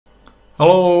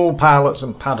Hello pilots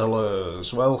and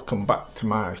paddlers, welcome back to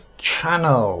my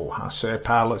channel. I say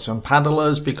pilots and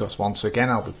paddlers because once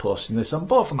again I'll be posting this on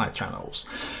both of my channels.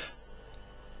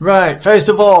 Right, first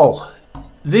of all,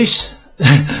 this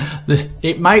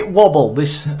it might wobble.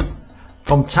 This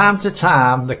from time to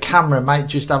time the camera might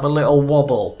just have a little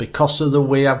wobble because of the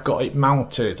way I've got it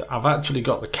mounted. I've actually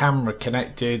got the camera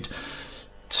connected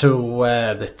to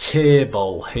the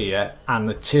table here, and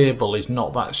the table is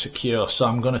not that secure, so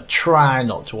I'm going to try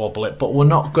not to wobble it, but we're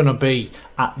not going to be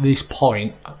at this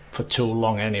point for too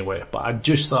long anyway, but I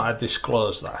just thought I'd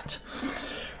disclose that.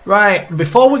 Right,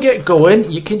 before we get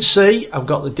going, you can see I've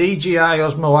got the DJI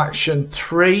Osmo Action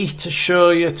 3 to show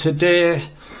you today.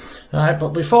 Right, but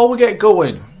before we get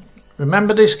going,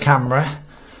 remember this camera,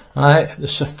 right, the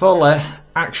SURFOLA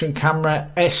action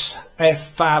camera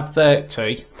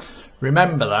SF530.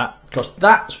 Remember that, because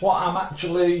that's what I'm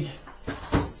actually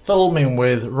filming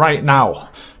with right now,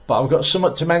 but I've got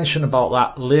something to mention about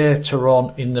that later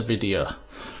on in the video.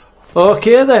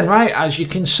 Okay then, right, as you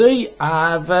can see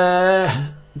I've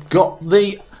got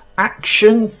the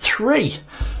Action 3.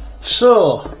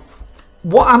 So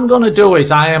what I'm going to do is,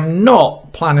 I am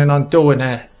not planning on doing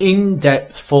an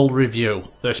in-depth full review.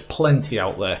 There's plenty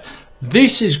out there.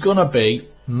 This is going to be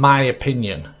my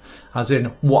opinion, as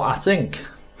in what I think.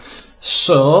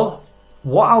 So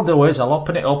what I'll do is I'll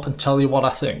open it up and tell you what I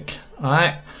think.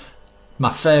 Alright, my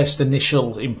first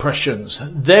initial impressions.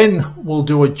 Then we'll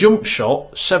do a jump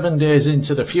shot 7 days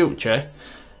into the future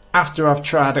after I've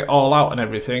tried it all out and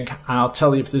everything. I'll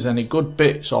tell you if there's any good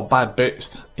bits or bad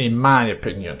bits in my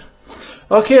opinion.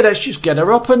 Okay, let's just get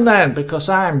her open then, because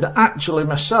I'm actually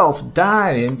myself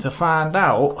dying to find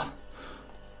out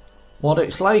what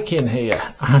it's like in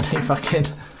here, and if I can.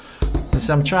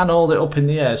 So I'm trying to hold it up in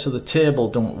the air so the table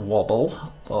don't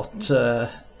wobble, but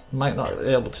might not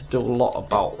be able to do a lot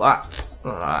about that.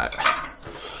 Right,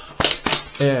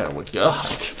 there we go.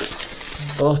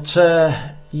 But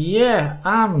yeah,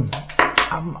 I'm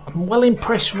well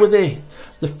impressed with the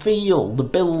feel, the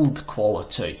build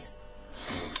quality.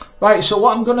 Right, so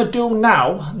what I'm going to do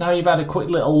now you've had a quick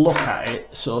little look at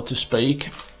it, so to speak,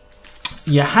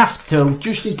 you have to,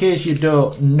 just in case you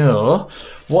don't know,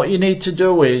 what you need to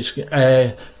do is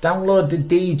download the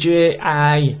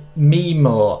DJI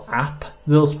Mimo app.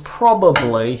 There's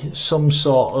probably some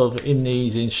sort of, in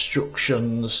these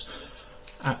instructions,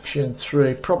 Action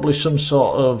 3, probably some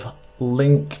sort of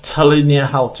link telling you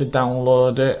how to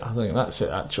download it. I think that's it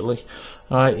actually.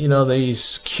 Alright, you know,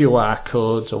 these QR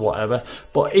codes or whatever.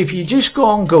 But if you just go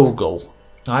on Google,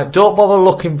 alright, don't bother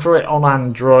looking for it on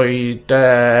Android,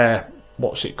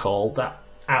 what's it called, that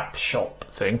app shop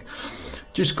thing.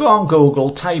 Just go on Google,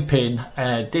 type in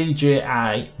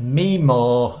DJI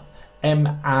Mimo,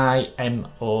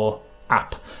 M-I-M-O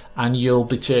app, and you'll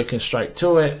be taken straight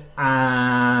to it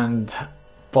and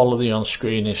follow the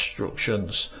on-screen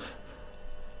instructions.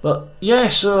 But yeah,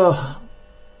 so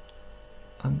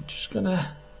I'm just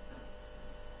gonna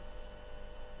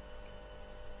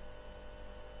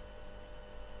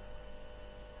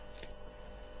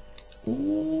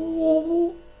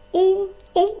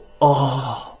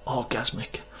oh,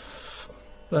 orgasmic.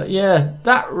 But yeah,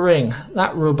 that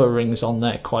rubber ring's on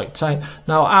there quite tight.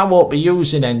 Now I won't be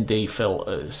using ND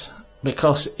filters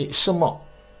because it's not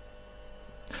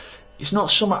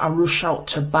something I rush out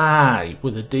to buy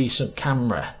with a decent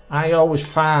camera. I always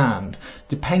find,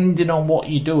 depending on what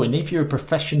you're doing, if you're a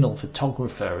professional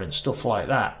photographer and stuff like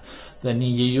that, then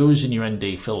you're using your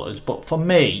ND filters. But for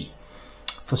me,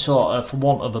 for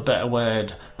want of a better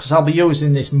word, because I'll be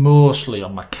using this mostly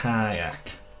on my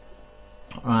kayak.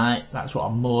 Right, that's what I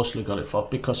mostly got it for,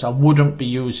 because I wouldn't be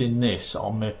using this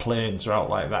on my planes or out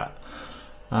like that.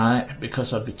 Right,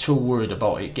 because I'd be too worried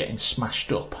about it getting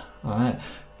smashed up. Right,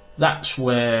 that's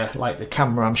where like the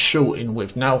camera I'm shooting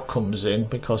with now comes in,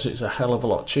 because it's a hell of a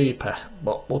lot cheaper.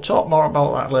 But we'll talk more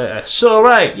about that later. So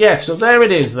right, yeah, so there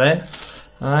it is then.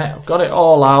 Alright, I've got it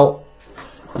all out.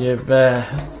 You've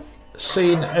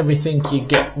seen everything you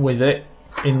get with it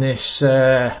in this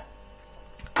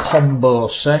combo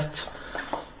set.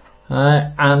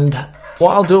 And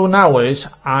what I'll do now is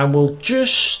I will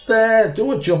just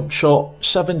do a jump shot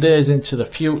 7 days into the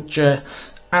future,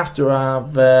 after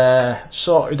I've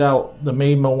sorted out the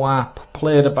Mimo app,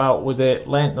 played about with it,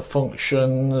 learnt the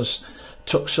functions,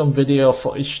 took some video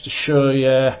footage to show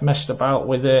you, messed about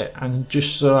with it, and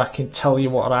just so I can tell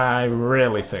you what I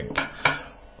really think.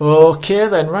 Okay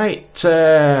then, right,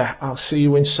 I'll see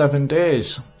you in 7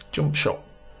 days. Jump shot.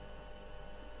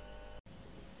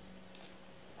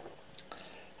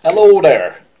 Hello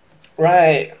there.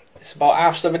 Right, It's about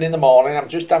 7:30 in the morning. I'm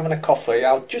just having a coffee.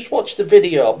 I'll just watch the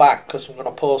video back because I'm going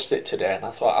to post it today, and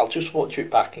I thought I'll just watch it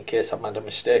back in case I've made a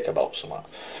mistake about something.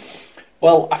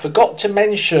 Well, I forgot to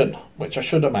mention, which I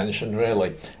should have mentioned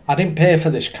really, I didn't pay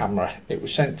for this camera. It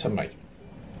was sent to me.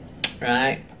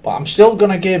 Right, but I'm still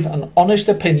going to give an honest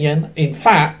opinion. In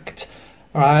fact,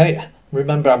 right,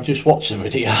 remember I've just watched the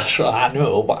video, so I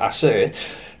know what I say.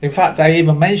 In fact, I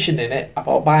even mentioned in it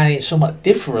about buying something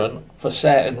different for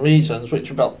certain reasons,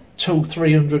 which are about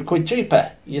 200-300 quid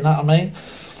cheaper, you know what I mean?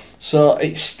 So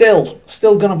it's still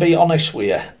going to be honest with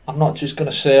you. I'm not just going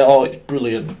to say, oh, it's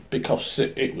brilliant because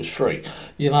it was free,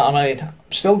 you know what I mean?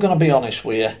 I'm still going to be honest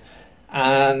with you,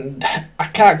 and I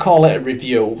can't call it a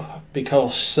review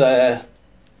because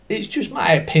it's just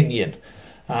my opinion,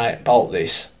 right, about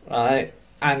this, right,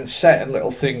 and certain little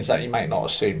things that you might not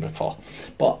have seen before.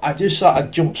 But I just thought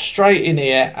I'd jump straight in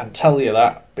here and tell you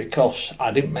that because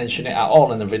I didn't mention it at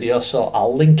all in the video, so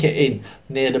I'll link it in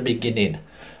near the beginning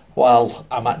while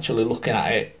I'm actually looking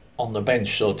at it on the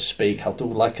bench, so to speak. I'll do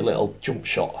like a little jump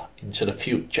shot into the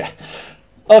future.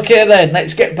 Okay then,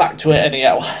 let's get back to it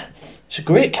anyhow. It's a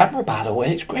great camera, by the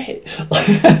way, it's great.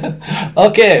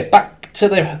 Okay, back to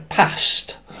the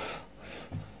past.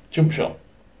 Jump shot.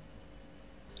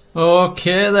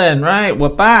 Okay then, right, we're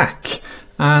back.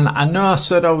 And I know I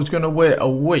said I was going to wait a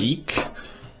week,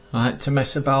 right, to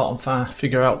mess about and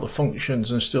figure out the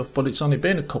functions and stuff, but it's only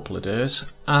been a couple of days,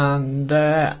 and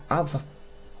I've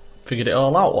figured it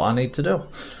all out, what I need to do.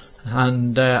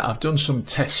 And I've done some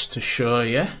tests to show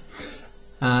you.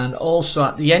 And also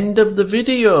at the end of the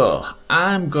video,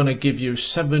 I'm going to give you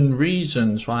 7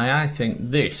 reasons why I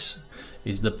think this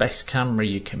is the best camera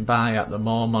you can buy at the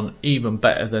moment, even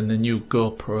better than the new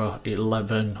GoPro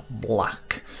 11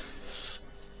 Black.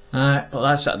 But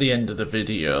that's at the end of the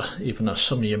video, even though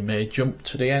some of you may jump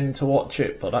to the end to watch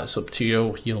it, but that's up to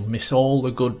you. You'll miss all the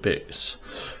good bits.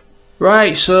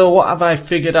 Right, so what have I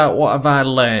figured out? What have I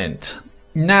learned?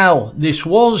 Now, this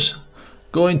was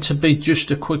going to be just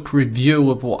a quick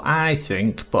review of what I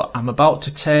think, but I'm about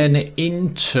to turn it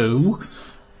into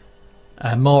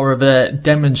more of a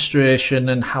demonstration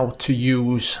and how to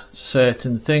use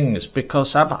certain things,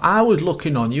 because I was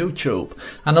looking on YouTube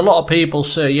and a lot of people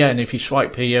say, yeah, and if you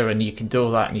swipe here and you can do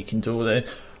that and you can do that,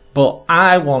 but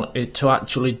I wanted to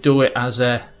actually do it as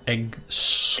a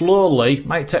slowly,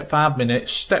 might take 5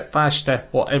 minutes, step by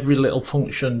step, what every little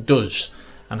function does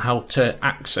and how to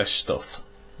access stuff.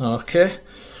 Okay,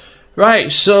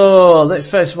 right, so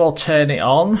let's first of all turn it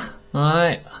on.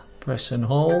 Right, press and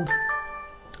hold.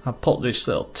 I put this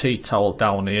little tea towel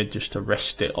down here just to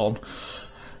rest it on.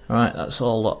 Right, that's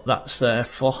all that's there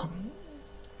for.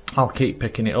 I'll keep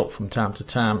picking it up from time to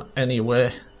time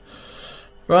anyway.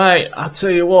 Right, I'll tell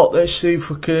you what, let's see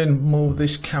if we can move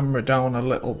this camera down a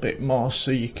little bit more so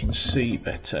you can see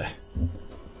better.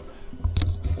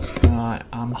 Right,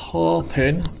 I'm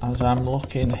hoping as I'm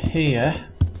looking here.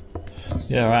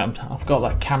 Yeah, right, I've got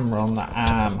that camera on the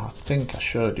arm. I think I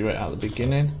showed you it at the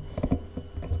beginning.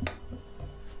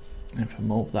 If I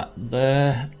move that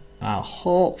there, now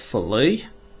hopefully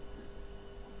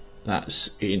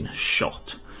that's in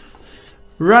shot.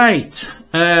 Right,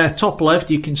 top left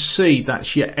you can see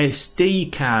that's your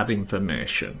SD card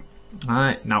information.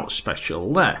 Right, now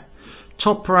special there.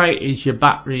 Top right is your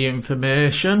battery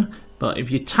information, but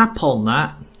if you tap on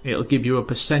that, it'll give you a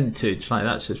percentage, like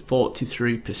that says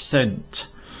 43%.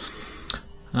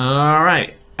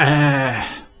 Alright, I'll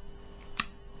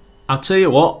tell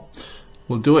you what,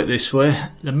 we'll do it this way.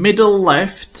 The middle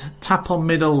left, tap on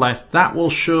middle left, that will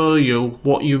show you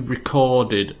what you've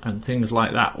recorded and things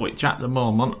like that, which at the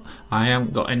moment I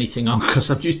haven't got anything on because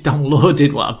I've just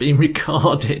downloaded what I've been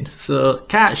recording, so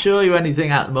can't show you anything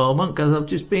at the moment because I've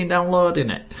just been downloading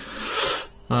it.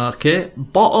 Okay,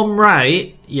 bottom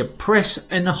right, you press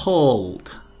and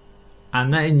hold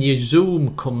and then your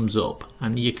zoom comes up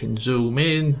and you can zoom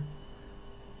in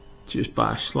just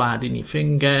by sliding your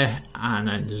finger and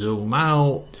then zoom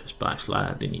out just by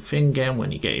sliding your finger, and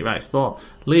when you get your right spot,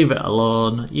 leave it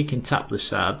alone. You can tap the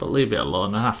side but leave it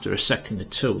alone, and after a second or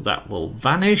two that will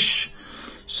vanish.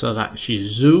 So that's your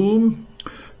zoom.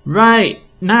 Right,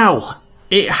 now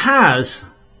it has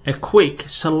a quick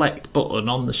select button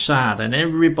on the side, and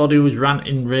everybody was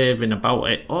ranting raving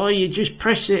about it. Oh, you just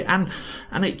press it and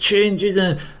it changes.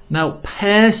 And now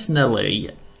personally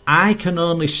I can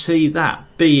only see that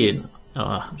being,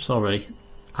 sorry,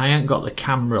 I ain't got the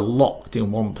camera locked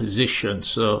in one position,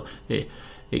 so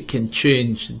it can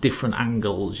change different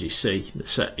angles, you see, the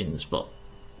settings, but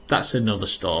that's another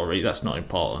story, that's not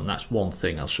important, that's one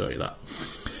thing, I'll show you that.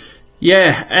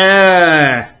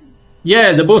 Yeah,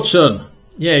 the button.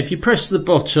 Yeah, if you press the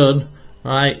button,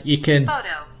 right, you can...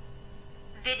 Photo.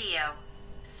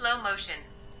 motion.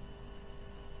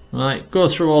 Right, go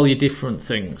through all your different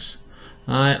things.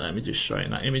 Alright, let me just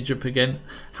straighten that image up again.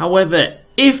 However,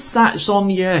 if that's on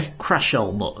your crash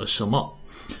helmet or something,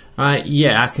 right,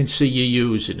 yeah, I can see you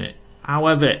using it.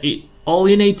 However, all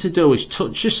you need to do is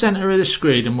touch the centre of the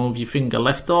screen and move your finger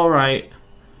left or right,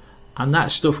 and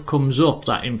that stuff comes up,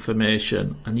 that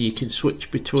information, and you can switch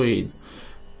between.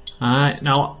 Alright,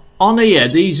 now on here,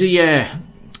 these are your,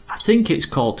 I think it's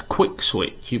called quick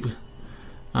switch.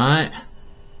 Alright.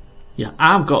 Yeah,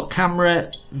 I've got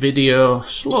camera, video,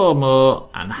 slow-mo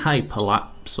and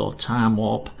hyperlapse or time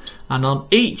warp, and on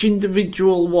each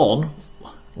individual one,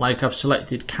 like I've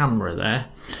selected camera there,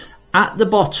 at the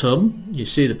bottom, you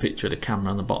see the picture of the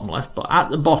camera on the bottom left, but at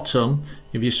the bottom,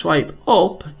 if you swipe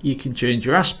up, you can change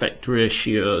your aspect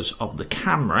ratios of the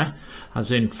camera,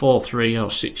 as in 4:3 or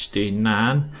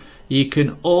 16:9. You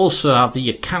can also have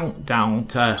your countdown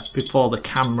to before the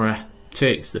camera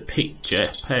takes the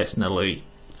picture. Personally,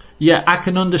 yeah, I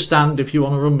can understand if you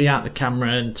want to run behind the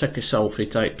camera and take a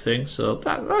selfie type thing, so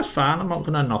that's fine, I'm not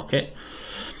going to knock it.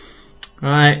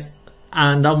 Right,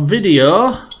 and on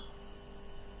video,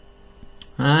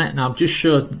 right, now I've just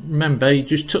showed, remember, you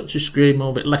just touch the screen,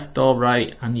 move it left or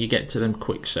right, and you get to them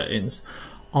quick settings.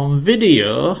 On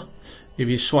video, if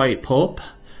you swipe up,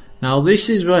 now this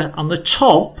is where, on the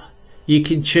top, you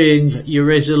can change your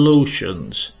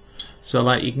resolutions. So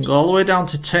like you can go all the way down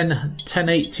to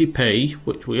 1080p,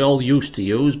 which we all used to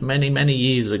use many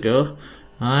years ago,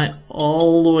 right,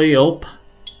 all the way up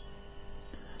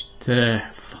to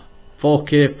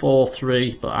 4K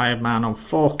 4:3, but I have mine on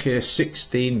 4K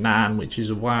 16:9, which is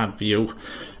a wide view,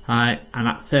 right, and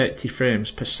at 30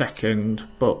 frames per second.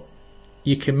 But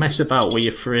you can mess about with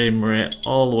your frame rate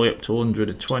all the way up to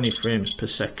 120 frames per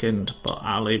second, but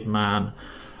I leave mine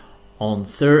on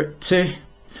 30.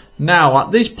 Now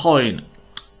at this point,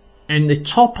 in the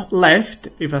top left,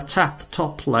 if I tap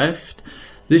top left,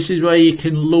 this is where you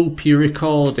can loop your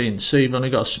recording. So you've only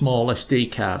got a small SD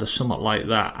card or something like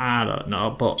that, I don't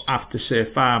know, but after say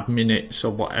 5 minutes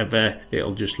or whatever,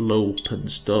 it'll just loop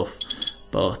and stuff.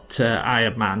 But I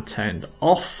have mine turned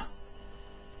off.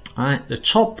 Right, the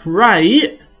top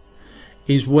right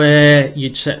is where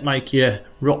you'd set like your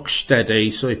rock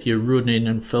steady, so if you're running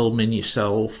and filming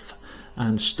yourself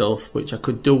and stuff, which I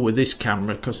could do with this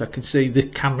camera, because I can see the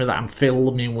camera that I'm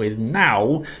filming with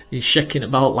now is shaking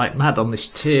about like mad on this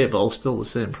table. Still the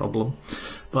same problem,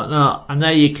 but no. And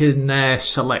there you can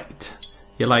select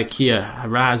your like your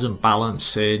horizon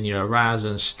balancing, your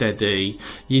horizon steady.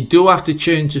 You do have to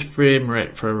change the frame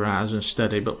rate for horizon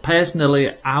steady, but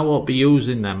personally I won't be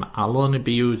using them. I'll only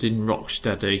be using rock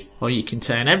steady, or you can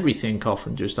turn everything off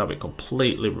and just have it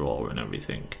completely raw and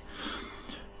everything.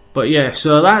 But yeah,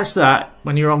 so that's that.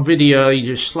 When you're on video, you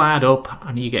just slide up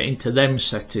and you get into them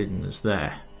settings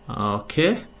there.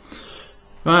 Okay.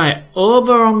 Right,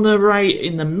 over on the right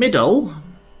in the middle,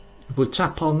 if we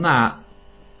tap on that,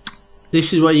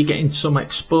 this is where you get into some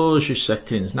exposure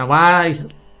settings. Now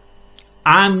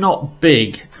I'm not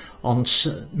big on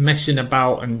messing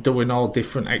about and doing all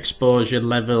different exposure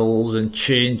levels and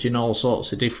changing all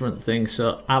sorts of different things,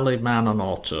 so I'll leave mine on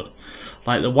auto.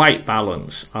 Like the white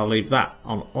balance, I'll leave that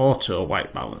on auto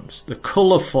white balance. The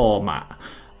colour format,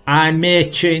 I may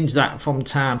change that from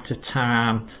time to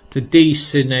time to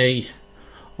D-Cine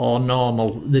or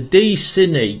normal. The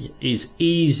D-Cine is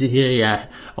easier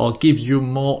or gives you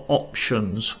more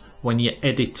options when you're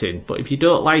editing, but if you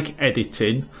don't like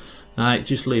editing, right,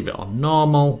 just leave it on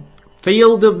normal.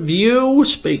 Field of view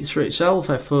speaks for itself,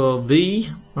 FOV,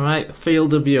 right,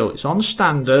 field of view, it's on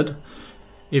standard.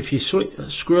 If you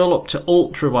scroll up to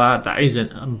ultra wide, that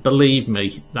isn't, and believe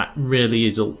me, that really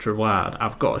is ultra wide.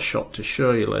 I've got a shot to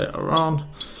show you later on.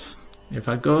 If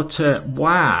I go to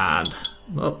wide,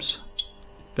 oops,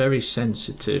 very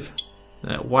sensitive,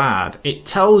 wide, it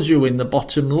tells you in the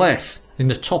bottom left, in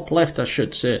the top left I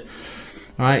should say,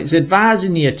 right, it's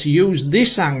advising you to use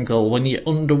this angle when you're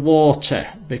underwater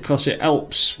because it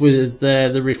helps with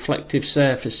the reflective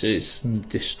surfaces and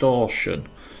distortion.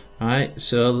 Right,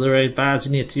 so they're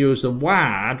advising you to use the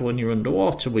wide when you're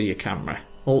underwater with your camera,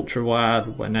 ultra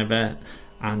wide whenever,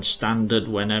 and standard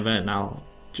whenever. And I'll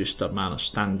just have mine as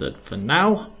standard for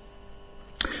now.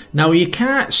 Now you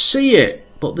can't see it,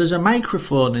 but there's a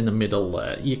microphone in the middle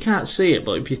there. You can't see it,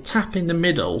 but if you tap in the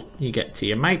middle, you get to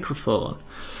your microphone.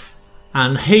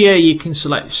 And here you can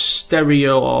select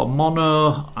stereo or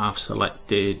mono. I've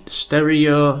selected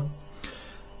stereo.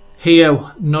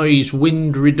 Here, noise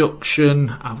wind reduction,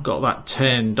 I've got that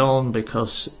turned on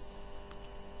because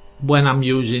when I'm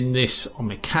using this on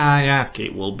my kayak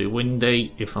it will be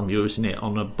windy. If I'm using it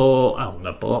on a boat,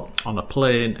 on a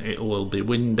plane, it will be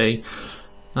windy.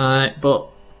 But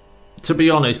to be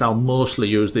honest, I'll mostly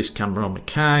use this camera on my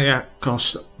kayak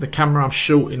because the camera I'm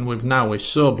shooting with now is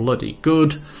so bloody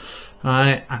good,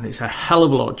 right? And it's a hell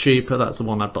of a lot cheaper. That's the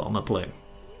one I bought on the plane,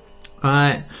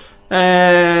 right?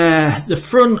 The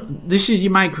front, this is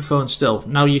your microphone still.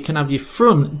 Now you can have your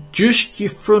front, just your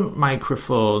front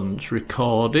microphones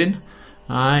recording,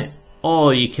 right?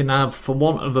 Or you can have, for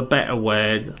want of a better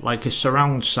word, like a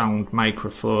surround sound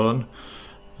microphone,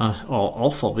 or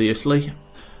off obviously.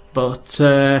 But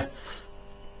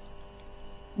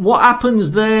what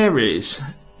happens there is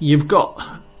you've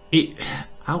got it.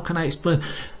 How can I explain?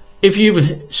 If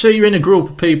you say you're in a group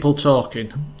of people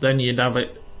talking, then you'd have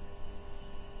it.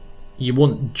 You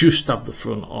wouldn't just have the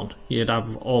front on. You'd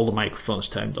have all the microphones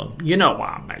turned on. You know what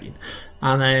I mean?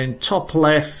 And then top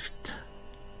left.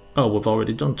 Oh, we've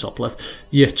already done top left.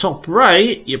 Your top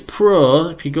right, your Pro.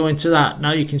 If you go into that,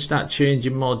 now you can start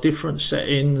changing more different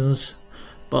settings.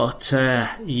 But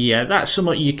yeah, that's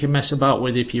something you can mess about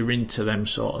with if you're into them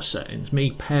sort of settings.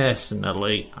 Me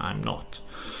personally, I'm not.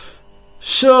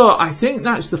 So I think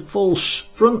that's the full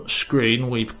front screen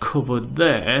we've covered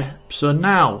there. So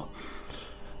now,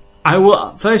 I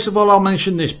will first of all I'll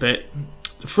mention this bit.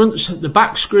 The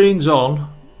back screen's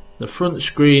on, the front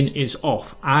screen is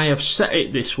off. I have set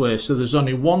it this way so there's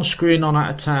only one screen on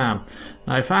at a time.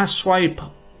 Now if I swipe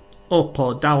up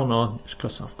or down, or it's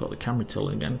because I've got the camera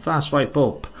tilted again. If I swipe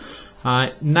up,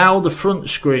 now the front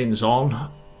screen's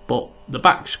on, but the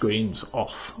back screen's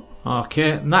off.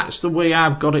 Okay, and that's the way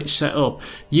I've got it set up.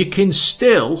 You can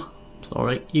still,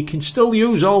 you can still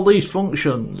use all these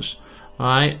functions,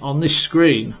 right, on this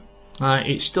screen.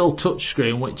 It's still touch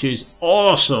screen, which is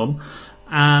awesome.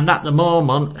 And at the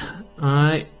moment,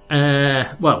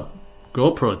 well,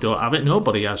 GoPro don't have it.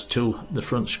 Nobody has the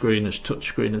front screen as touch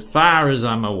screen as far as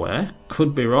I'm aware.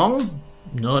 Could be wrong,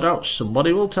 no doubt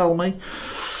somebody will tell me.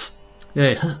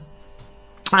 Yeah.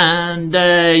 And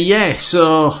yeah,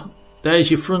 so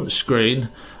there's your front screen,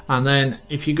 and then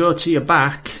if you go to your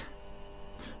back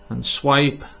and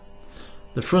swipe,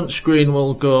 the front screen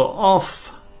will go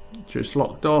off, just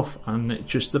locked off, and it's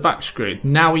just the back screen.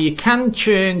 Now you can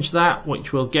change that,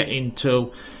 which we'll get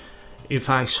into if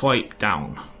I swipe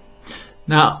down.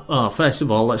 Now, first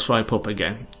of all, let's swipe up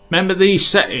again. Remember these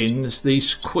settings,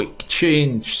 these quick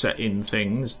change setting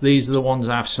things, these are the ones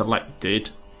I've selected,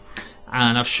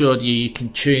 and I've showed you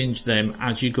can change them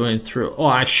as you're going through. Oh,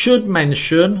 I should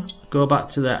mention, go back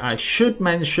to that, I should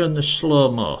mention the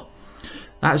slow-mo.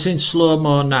 That's in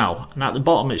slow-mo now, and at the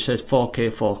bottom it says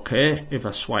 4K, 4K. If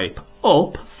I swipe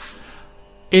up,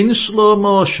 in slow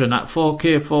motion at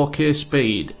 4K, 4K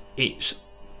speed, it's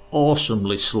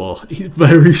awesomely slow. It's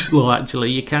very slow actually.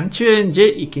 You can change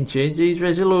it, you can change these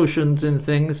resolutions and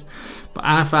things, but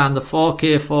I found the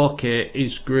 4K 4K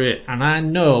is great. And I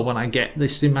know when I get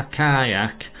this in my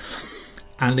kayak,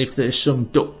 and if there's some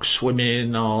ducks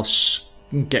swimming or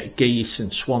get geese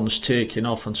and swans taking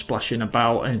off and splashing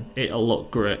about, and it'll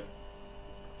look great.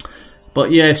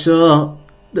 But yeah, so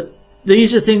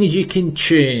these are things you can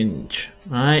change,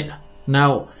 right?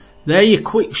 Now they're your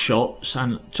quick shots,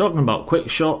 and talking about quick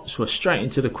shots, we're straight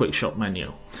into the quick shot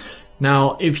menu.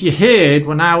 Now if you heard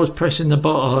when I was pressing the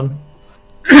button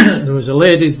there was a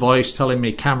lady's voice telling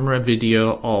me camera,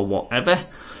 video or whatever.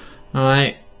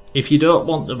 Alright, if you don't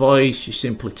want the voice, you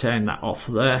simply turn that off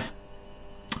there.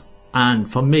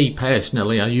 And for me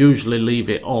personally, I usually leave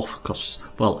it off because,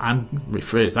 well, I'm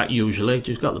rephrase that usually,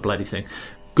 just got the bloody thing,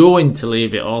 going to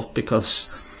leave it off because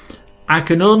I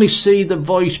can only see the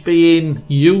voice being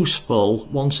useful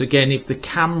once again if the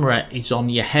camera is on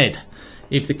your head.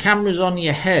 If the camera's on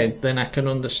your head, then I can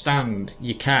understand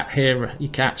you can't hear, you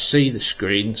can't see the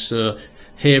screen, so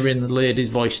hearing the lady's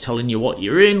voice telling you what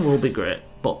you're in will be great,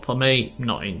 but for me,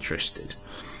 not interested.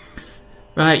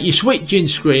 Right, your switching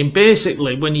screen,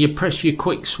 basically when you press your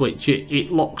quick switch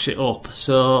it locks it up,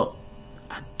 so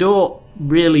I don't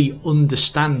really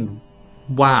understand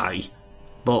why,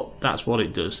 but that's what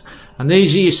it does. And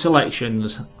these are your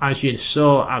selections. As you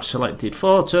saw, I've selected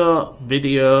photo,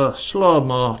 video,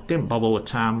 slow-mo, didn't bother with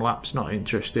time-lapse, not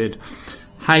interested.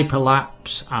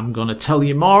 Hyperlapse, I'm going to tell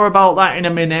you more about that in a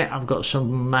minute. I've got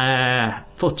some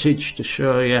footage to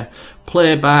show you.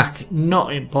 Playback,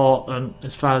 not important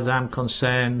as far as I'm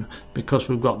concerned because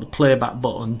we've got the playback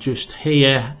button just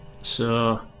here.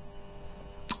 So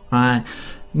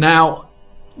now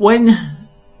when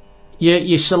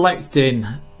you're selecting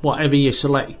whatever you're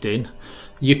selecting,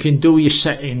 you can do your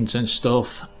settings and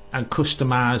stuff and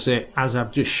customize it as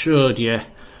I've just showed you.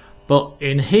 But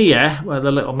in here where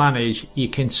the little man is, you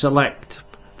can select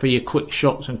for your quick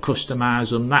shots and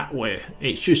customize them that way.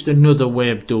 It's just another way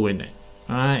of doing it.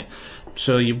 Alright,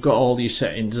 so you've got all these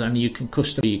settings and you can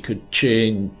customize. You could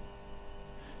change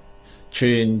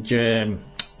change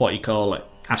what you call it,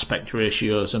 aspect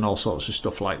ratios and all sorts of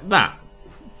stuff like that.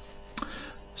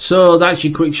 So that's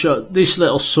your quick shot. This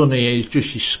little sun here is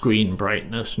just your screen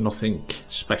brightness, nothing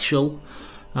special.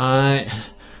 You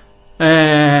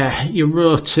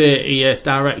rotate here,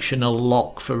 directional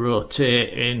lock for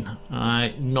rotating,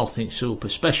 nothing super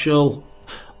special.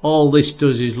 All this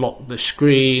does is lock the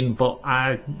screen, but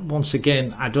once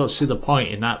again I don't see the point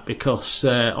in that, because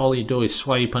all you do is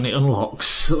swipe and it unlocks.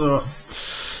 So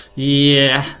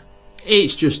yeah,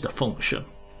 it's just a function.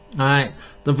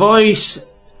 The voice,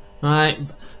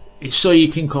 so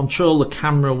you can control the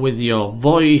camera with your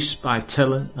voice by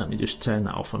telling, let me just turn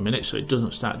that off a minute so it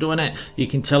doesn't start doing it. You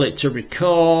can tell it to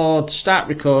record, start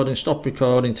recording, stop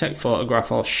recording, take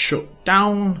photograph, or shut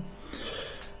down,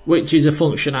 which is a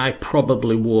function I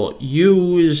probably won't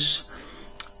use.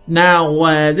 Now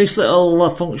this little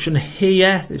function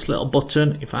here, this little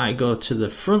button, if I go to the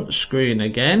front screen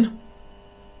again,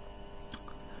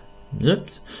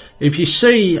 if you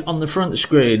see on the front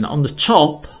screen on the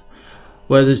top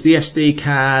where there's the SD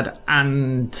card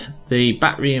and the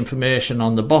battery information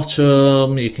on the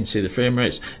bottom, you can see the frame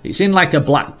rates. It's in like a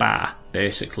black bar,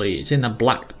 basically. It's in a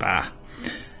black bar,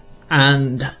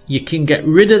 and you can get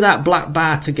rid of that black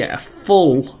bar to get a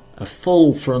full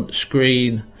front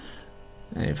screen.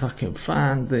 If I can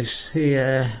find this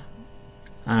here,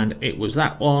 and it was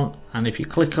that one, and if you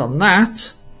click on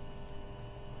that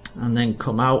and then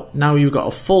come out, now you've got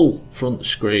a full front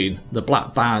screen. The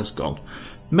black bar's gone.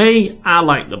 Me, I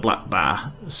like the black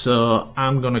bar, so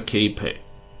I'm going to keep it.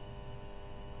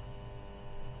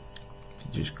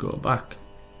 Just go back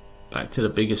to the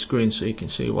bigger screen so you can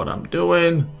see what I'm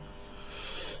doing.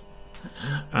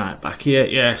 Right, back here,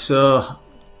 yeah, so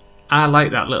I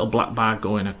like that little black bar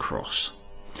going across.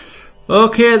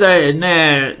 Okay then,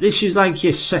 this is like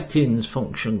your settings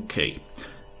function key.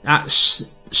 That's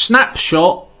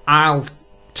snapshot. I'll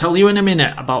tell you in a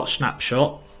minute about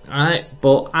snapshot. Right,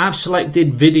 but I've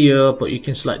selected video, but you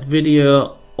can select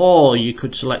video or you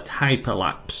could select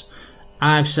hyperlapse.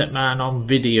 I've set mine on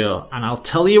video, and I'll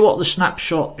tell you what the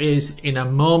snapshot is in a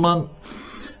moment,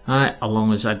 as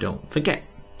long as I don't forget.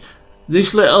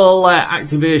 This little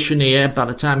activation here, by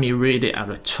the time you read it, I've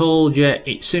have told you,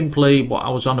 it's simply what I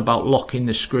was on about locking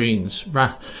the screens.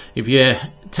 Right, if you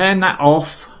turn that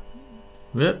off,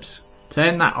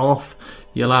 turn that off,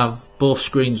 you'll have both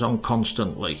screens on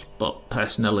constantly, but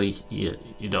personally you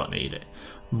don't need it.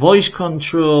 Voice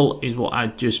control is what I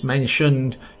just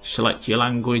mentioned. Select your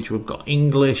language, we've got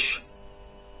English.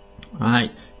 Right,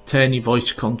 turn your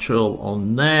voice control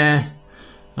on there.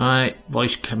 Right,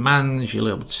 voice commands, you'll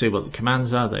be able to see what the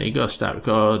commands are. There you go, start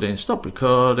recording, stop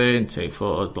recording, take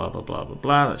photos, blah blah blah blah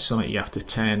blah. That's something you have to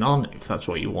turn on if that's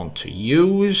what you want to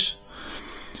use.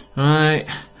 Right,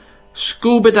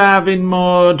 scuba diving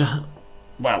mode,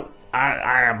 well,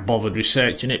 I am bothered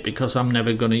researching it because I'm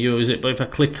never going to use it, but if I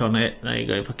click on it, there you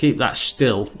go, if I keep that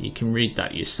still, you can read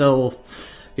that yourself.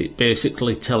 It's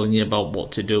basically telling you about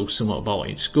what to do, somewhat about it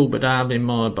in scuba diving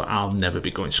mode, but I'll never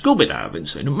be going scuba diving,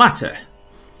 so it doesn't matter.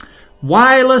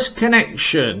 Wireless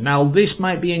connection, now this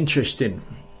might be interesting.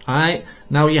 Alright,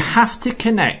 now you have to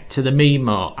connect to the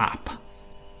Mimo app,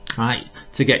 right,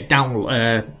 to get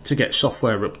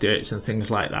software updates and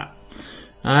things like that.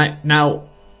 Alright, now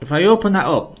if I open that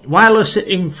up, wireless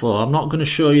info, I'm not going to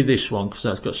show you this one because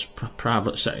that's got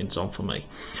private settings on for me.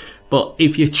 But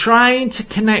if you're trying to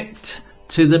connect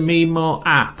to the Mimo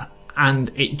app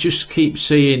and it just keeps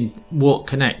saying won't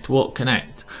connect, what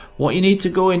you need to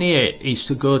go in here is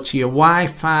to go to your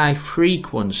Wi-Fi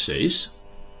frequencies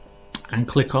and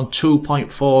click on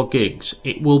 2.4 gigs.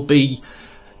 It will be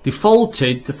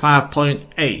defaulted to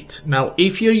 5.8. Now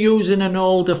if you're using an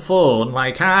older phone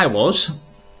like I was,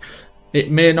 it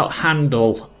may not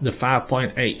handle the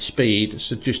 5.8 speed,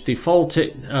 so just default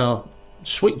it,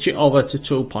 switch it over to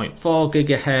 2.4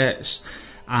 gigahertz,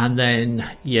 and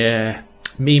then your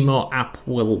Mimo app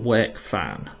will work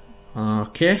fine.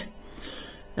 Okay,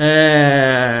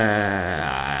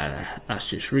 that's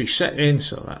just resetting,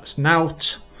 so that's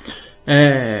out.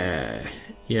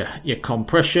 Your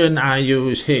compression, I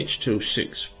use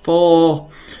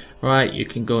H.264. Right, you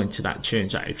can go into that,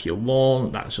 change that if you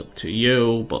want, that's up to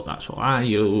you, but that's what I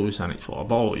use and it's what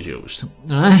I've always used.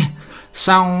 Right.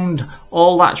 Sound,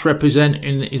 all that's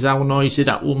representing is how noisy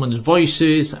that woman's voice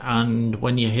is, and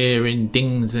when you're hearing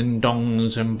dings and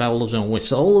dongs and bells and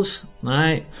whistles.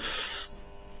 Right,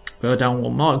 go down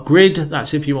one more. Grid,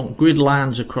 that's if you want grid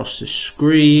lines across the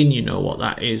screen, you know what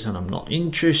that is and I'm not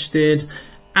interested.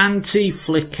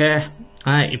 Anti-flicker.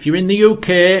 If you're in the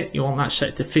UK, you want that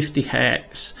set to 50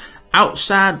 Hz,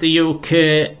 Outside the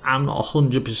UK, I'm not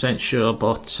 100% sure,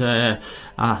 but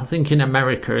I think in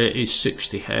America it is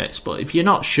 60 Hz. But if you're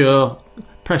not sure,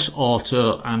 press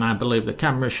auto, and I believe the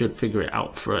camera should figure it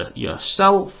out for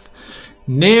yourself.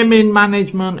 Naming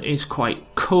management is quite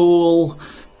cool.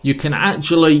 You can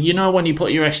actually, you know, when you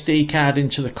put your SD card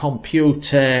into the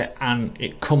computer and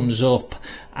it comes up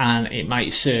and it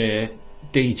might say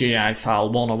DJI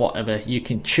file 1 or whatever, you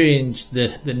can change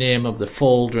the name of the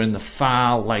folder in the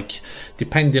file. Like,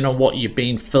 depending on what you've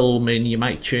been filming, you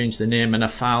might change the name in a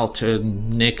file to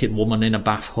naked woman in a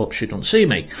bath, hope she don't see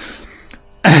me.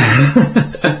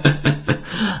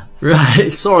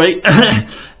 Right, sorry.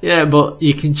 Yeah, but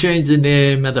you can change the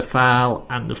name of the file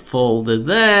and the folder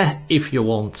there if you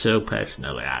want to.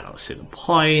 Personally, I don't see the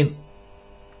point.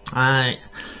 Right,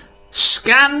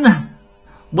 scan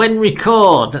when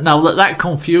record. Now that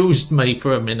confused me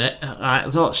for a minute. I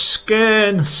thought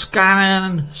scan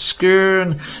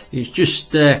is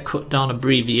just cut down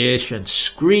abbreviation.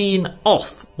 Screen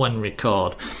off when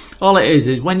record. All it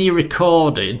is when you're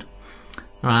recording,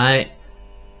 right,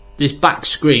 this back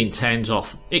screen turns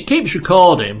off. It keeps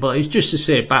recording, but it's just to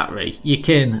save battery. You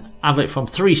can have it from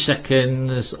 3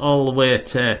 seconds all the way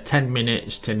to 10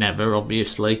 minutes to never,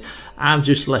 obviously. I've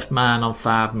just left mine on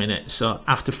 5 minutes. So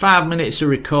after 5 minutes of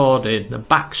recording, the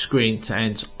back screen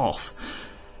turns off.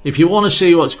 If you want to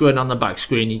see what's going on the back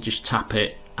screen, you just tap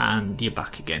it and you're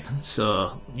back again.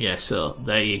 So yeah, so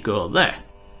there you go there.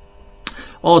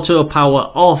 Auto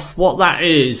power off. What that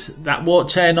is, that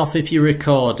won't turn off if you're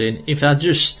recording. If I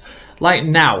just, like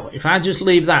now, if I just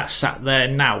leave that sat there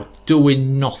now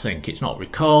doing nothing, it's not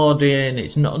recording,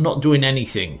 it's not doing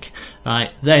anything,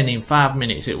 right, then in 5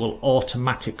 minutes it will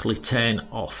automatically turn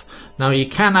off. Now you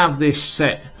can have this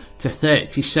set to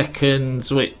 30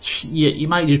 seconds, which you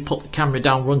might just put the camera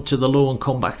down, run to the loo and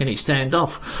come back and it's turned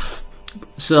off.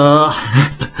 So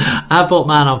I put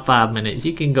mine on 5 minutes.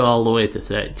 You can go all the way to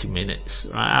 30 minutes,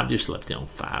 right? I've just left it on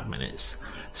 5 minutes.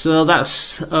 So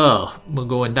that's, oh, we're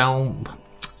going down.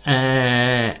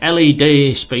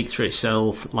 LED speaks for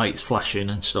itself, lights flashing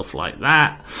and stuff like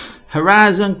that.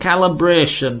 Horizon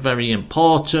calibration, very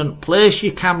important. Place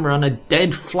your camera on a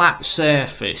dead flat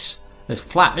surface, as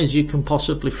flat as you can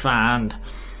possibly find.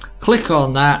 Click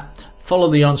on that. Follow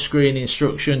the on-screen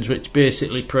instructions, which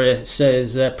basically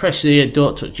says press here,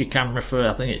 don't touch your camera for,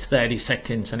 I think it's 30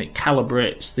 seconds, and it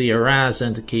calibrates the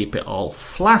horizon to keep it all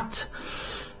flat.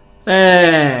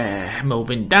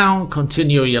 Moving down,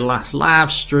 continue your last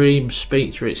live stream,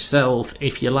 speak for itself.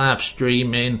 If you're live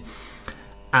streaming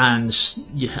and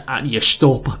you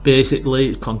stop,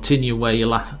 basically continue where you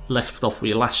left off with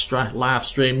your last live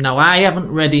stream. Now I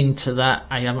haven't read into that,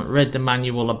 I haven't read the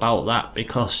manual about that,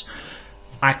 because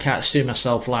I can't see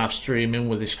myself live streaming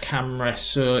with this camera,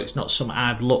 so it's not something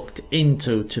I've looked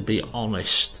into, to be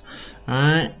honest.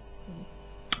 Alright.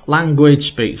 Language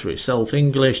speaks for itself,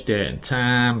 English, date and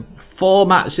time.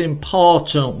 Format's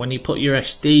important when you put your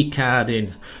SD card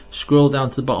in. Scroll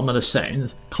down to the bottom of the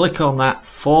settings, click on that,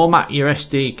 format your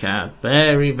SD card,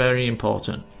 very, very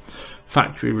important.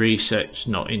 Factory resets,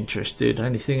 not interested.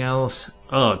 Anything else?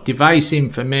 Oh, device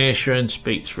information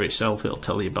speaks for itself, it'll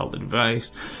tell you about the device.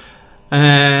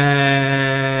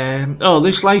 Oh,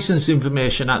 this license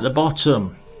information at the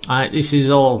bottom. This is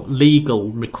all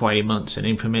legal requirements and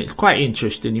information. It's quite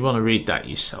interesting. You want to read that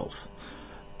yourself.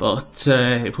 But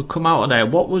if we come out of there,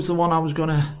 what was the one I was going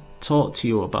to talk to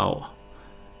you about?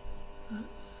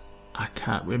 I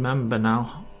can't remember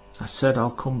now. I said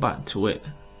I'll come back to it.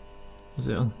 Was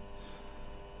it on?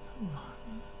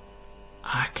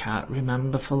 I can't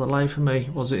remember for the life of me.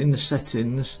 Was it in the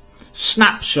settings?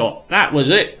 Snapshot. That was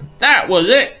it. That was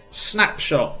it.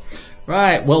 Snapshot.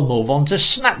 Right, we'll move on to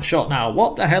snapshot now.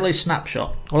 What the hell is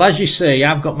snapshot? Well, as you see,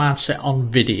 I've got mine set on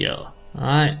video.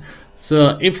 Alright,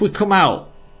 so if we come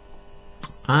out,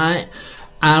 alright,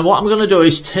 and what I'm going to do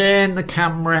is turn the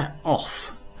camera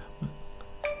off.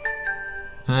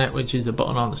 Alright, which is the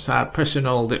button on the side. Press and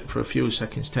hold it for a few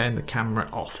seconds, turn the camera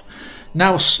off.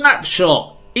 Now,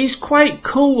 snapshot is quite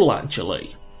cool,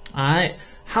 actually. Alright,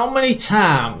 how many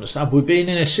times have we been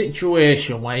in a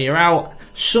situation where you're out,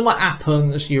 something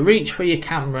happens, you reach for your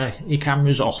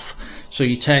camera's off, so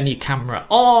you turn your camera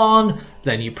on,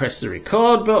 then you press the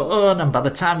record button, and by the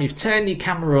time you've turned your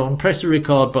camera on, press the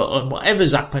record button,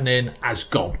 whatever's happening has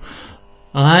gone.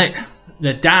 Alright,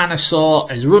 the dinosaur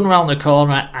has run around the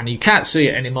corner and you can't see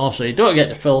it anymore, so you don't get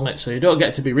to film it, so you don't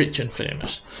get to be rich and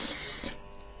famous.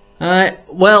 Alright,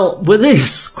 well, with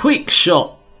this quick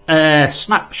shot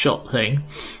snapshot thing,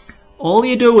 all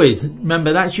you do is,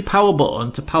 remember, that's your power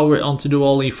button to power it on to do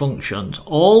all your functions.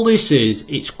 All this is,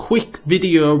 it's quick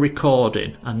video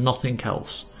recording and nothing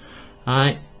else.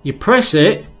 Alright, you press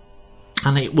it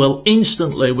and it will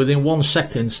instantly within 1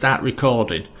 second start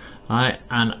recording. Right,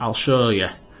 and I'll show you.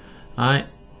 Right,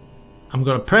 I'm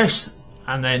going to press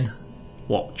and then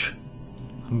watch.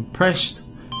 I'm pressed,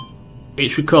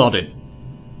 it's recording.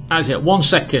 That's it, 1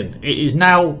 second, it is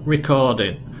now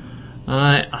recording.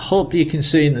 I hope you can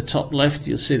see in the top left,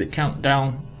 you'll see the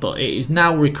countdown, but it is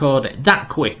now recording. That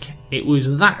quick, it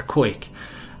was that quick.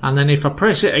 And then if I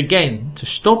press it again to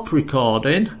stop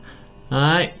recording,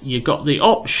 you've got the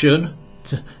option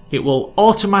to, it will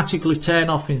automatically turn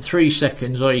off in 3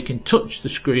 seconds, or you can touch the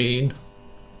screen.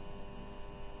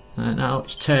 And now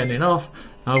it's turning off.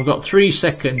 Now I've got 3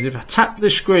 seconds. If I tap the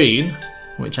screen,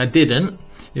 which I didn't,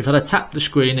 if I'd have tapped the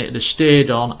screen it would have stayed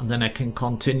on, and then I can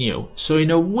continue. So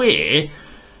in a way,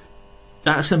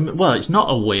 that's well, it's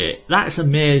not a way, that's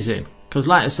amazing. Because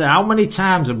like I say, how many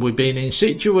times have we been in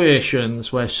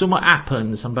situations where something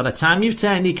happens and by the time you've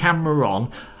turned your camera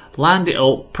on, lined it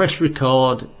up, press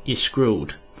record, you're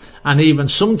screwed. And even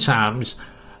sometimes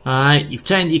you've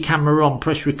turned your camera on,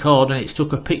 press record, and it's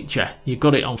took a picture, you've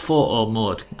got it on photo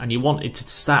mode and you wanted to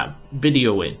start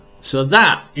videoing. So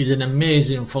that is an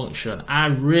amazing function. I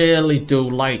really do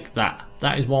like that.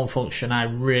 That is one function I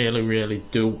really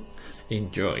do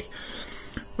enjoy.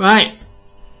 Right,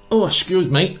 oh excuse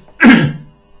me.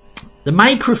 The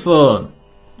microphone,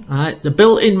 the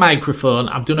built-in microphone,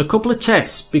 I've done a couple of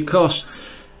tests because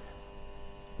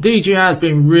DJI has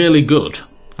been really good.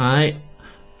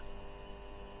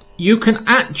 You can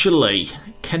actually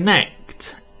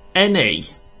connect any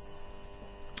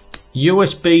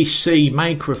USB-C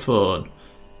microphone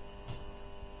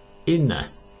in there.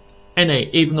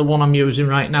 Even the one I'm using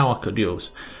right now I could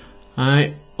use.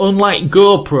 Unlike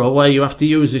GoPro where you have to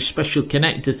use this special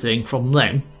connector thing from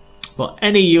them, but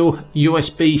any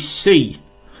USB-C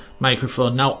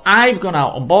microphone. Now I've gone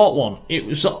out and bought one. It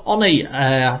was on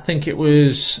I think it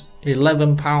was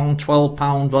 £11,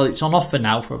 £12. Well, it's on offer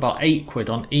now for about £8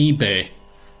 on eBay.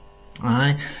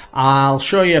 I'll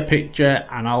show you a picture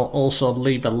and I'll also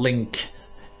leave a link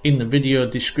in the video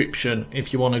description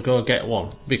if you want to go get one,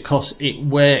 because it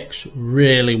works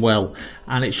really well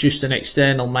and it's just an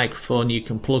external microphone you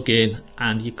can plug in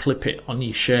and you clip it on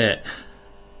your shirt.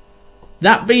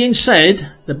 That being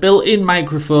said, the built-in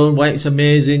microphone works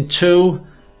amazing too.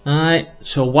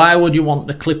 So why would you want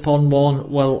the clip-on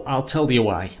one? Well, I'll tell you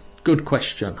why. Good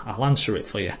question, I'll answer it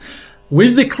for you.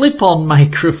 With the clip-on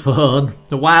microphone,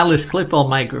 the wireless clip-on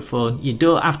microphone, you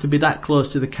don't have to be that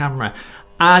close to the camera.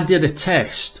 I did a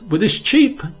test with this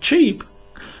cheap,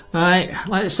 like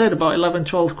I said, about 11,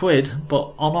 12 quid,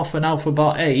 but on offer now for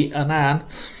about 8 and 9.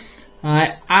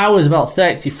 I was about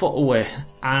 30 foot away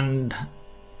and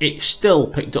it still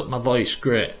picked up my voice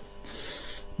great.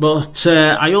 But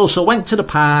I also went to the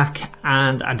park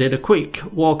and I did a quick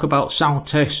walkabout sound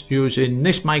test using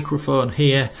this microphone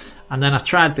here, and then I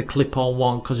tried the clip-on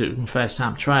one because it was my first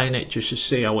time trying it, just to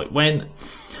see how it went.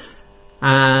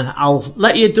 And I'll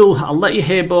let you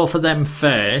hear both of them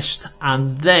first,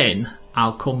 and then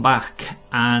I'll come back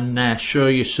and show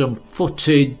you some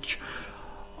footage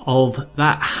of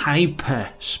that hyper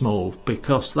smooth,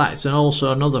 because that's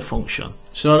also another function.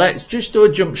 So let's just do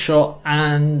a jump shot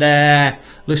and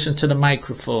listen to the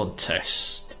microphone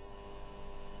test.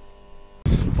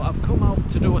 But I've come out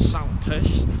to do a sound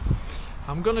test.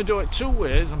 I'm going to do it two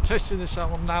ways. I'm testing the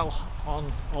sound now on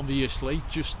obviously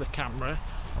just the camera.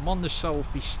 I'm on the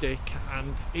selfie stick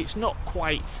and it's not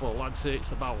quite full. I'd say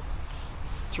it's about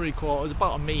 3/4,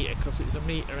 about a metre, because it's 1.5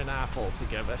 meters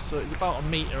altogether, so it's about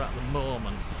 1 metre at the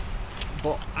moment.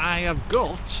 But I have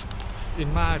got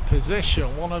in my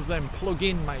possession one of them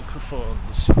plug-in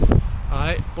microphones,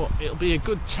 right? But it'll be a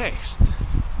good test,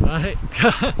 right?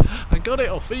 I got it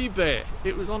off eBay.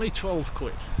 It was only 12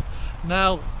 quid.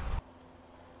 Now,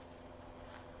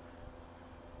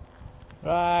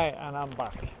 right, and I'm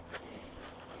back.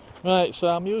 Right, so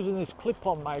I'm using this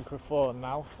clip-on microphone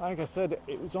now. Like I said,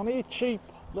 it was only a cheap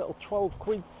little 12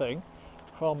 quid thing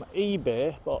from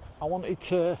eBay, but I wanted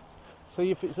to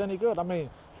see if it's any good. I mean,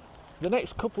 the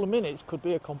next couple of minutes could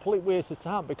be a complete waste of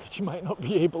time because you might not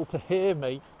be able to hear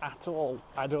me at all.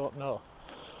 I don't know.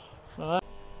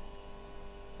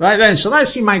 Right then, so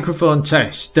that's your microphone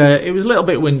test. It was a little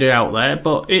bit windy out there,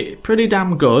 but it pretty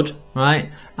damn good, right?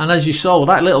 And as you saw,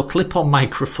 that little clip-on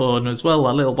microphone as well,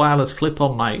 that little wireless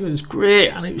clip-on mic, it was great,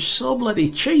 and it was so bloody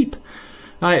cheap.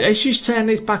 Right, let's just turn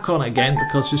this back on again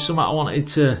because there's something I wanted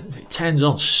to. It turns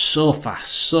on so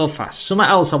fast, so fast. Something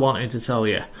else I wanted to tell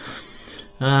you.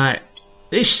 Right,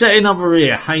 this setting over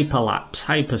here, hyperlapse,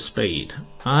 hyperspeed.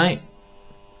 Right,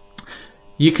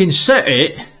 you can set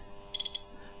it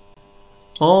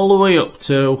all the way up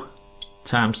to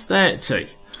 ×30.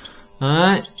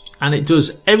 Alright, and it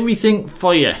does everything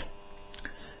for you.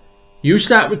 You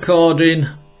start recording,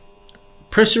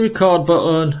 press the record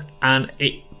button, and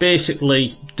it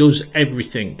basically does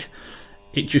everything.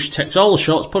 It just takes all the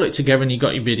shots, put it together, and you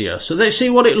got your video. So let's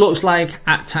see what it looks like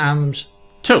at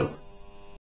 ×2.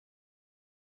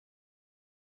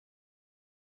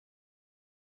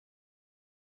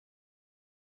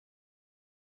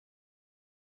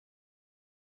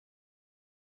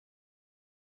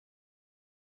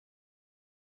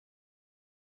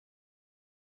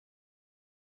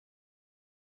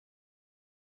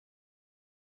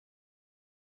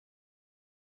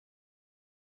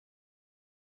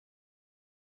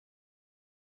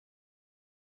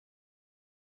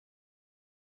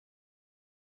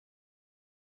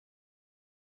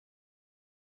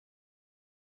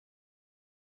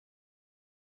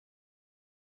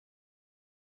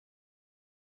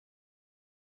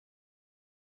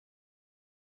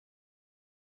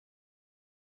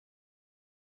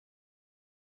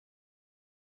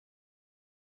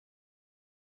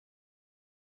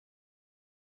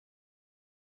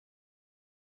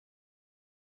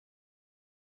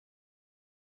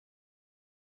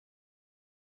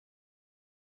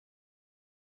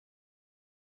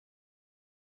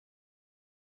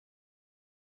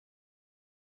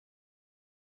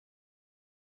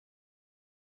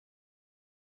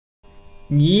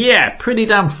 Yeah, pretty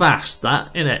damn fast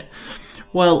that, innit?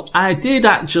 Well, I did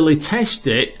actually test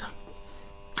it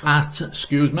at,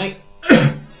 excuse me,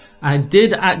 I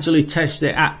did actually test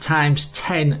it at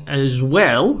 ×10 as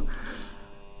well.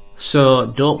 So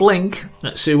don't blink,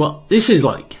 let's see what this is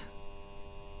like.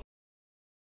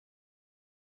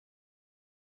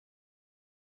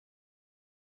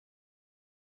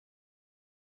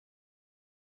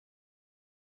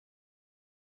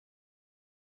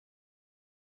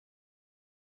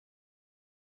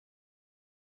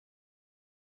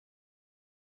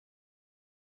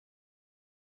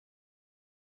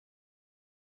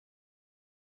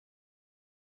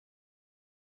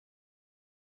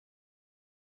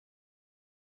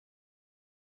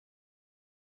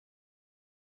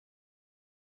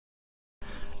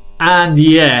 And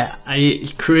yeah,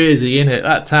 it's crazy, innit?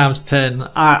 That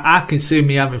 ×10. I can see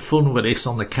me having fun with this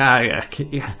on the kayak.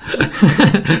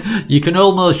 You can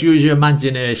almost use your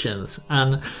imaginations.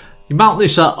 And you mount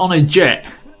this on a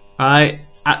jet, right?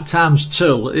 At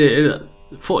 ×2,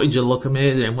 footage will look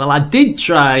amazing. Well, I did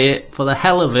try it for the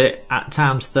hell of it at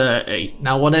 ×30.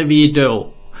 Now, whatever you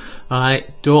do,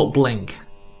 right? Don't blink.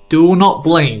 Do not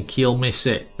blink, you'll miss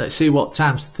it. Let's see what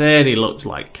 ×30 looks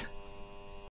like.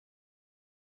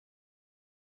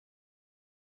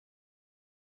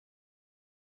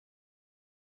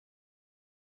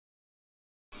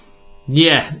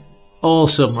 Yeah,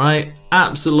 awesome, right?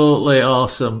 Absolutely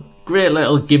awesome. Great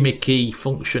little gimmicky,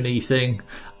 functiony thing.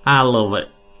 I love it.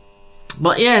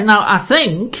 But yeah, now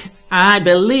I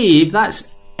believe that's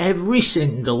every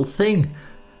single thing.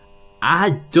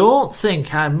 I don't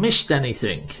think I missed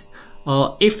anything.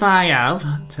 Or if I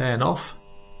have, turn off.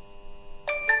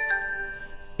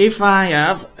 If I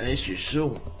have, let's just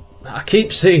zoom. I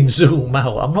keep saying zoom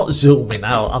out. I'm not zooming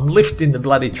out. I'm lifting the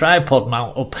bloody tripod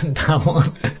mount up and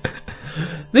down.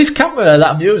 This camera that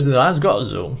I'm using though has got a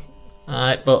zoom.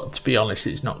 Alright, but to be honest,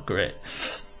 it's not great.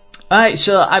 Alright,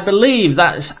 so I believe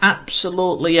that's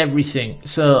absolutely everything.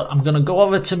 So I'm going to go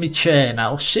over to my chair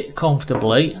now, sit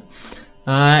comfortably.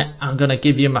 Alright, I'm going to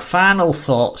give you my final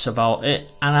thoughts about it.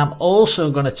 And I'm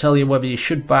also going to tell you whether you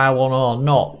should buy one or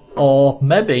not. Or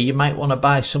maybe you might want to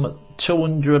buy some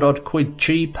 200 odd quid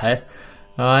cheaper.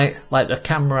 Alright, like the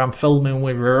camera I'm filming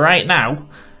with right now.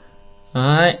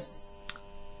 Alright.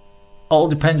 All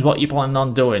depends what you're planning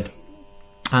on doing.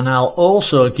 And I'll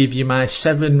also give you my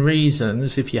 7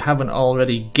 reasons, if you haven't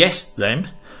already guessed them,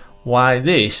 why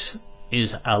this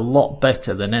is a lot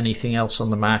better than anything else on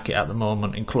the market at the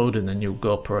moment, including the new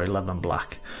GoPro 11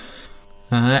 Black.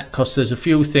 Because there's a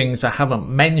few things I haven't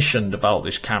mentioned about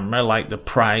this camera, like the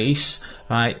price,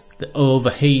 right? The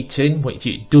overheating, which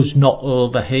it does not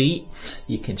overheat.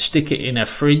 You can stick it in a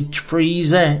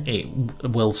freezer, it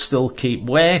will still keep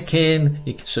working,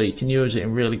 so you can use it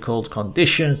in really cold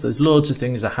conditions. There's loads of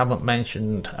things I haven't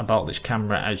mentioned about this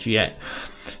camera as yet.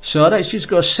 So let's just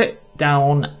go sit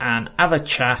down and have a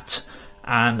chat,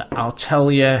 and I'll tell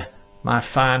you my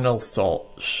final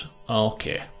thoughts.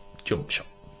 Okay, jump shot.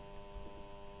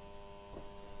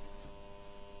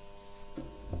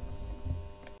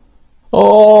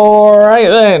 Alright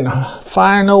then,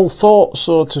 final thoughts,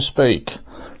 so to speak.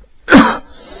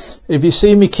 If you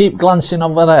see me keep glancing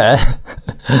over there,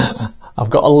 I've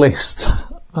got a list,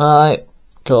 right?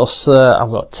 Because I've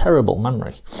got terrible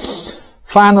memory.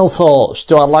 final thoughts.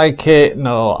 Do I like it?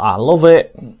 No, I love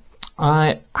it.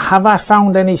 Have I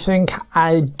found anything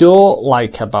I don't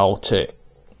like about it?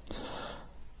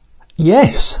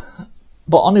 Yes,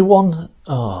 but only one.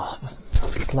 Oh,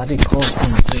 bloody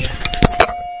postman here.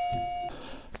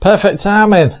 Perfect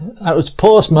timing. That was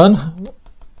postman.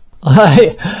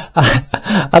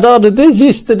 I'd ordered this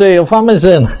yesterday off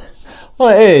Amazon.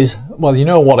 What it is, well, you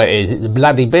know what it is. It's a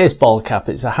bloody baseball cap.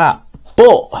 It's a hat,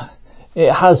 but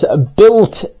it has a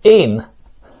built-in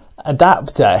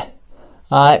adapter,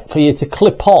 right, for you to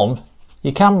clip on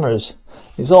your cameras.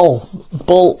 It's all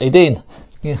bolted in.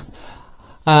 Yeah.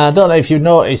 I don't know if you've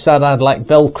noticed that I had like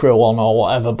Velcro on or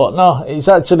whatever, but no, it's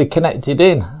actually connected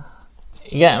in.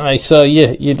 You get me? So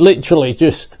you'd literally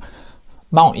just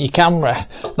mount your camera.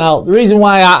 Now, the reason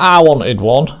why I wanted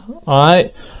one,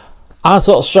 right, I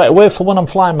thought straight away for when I'm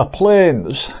flying my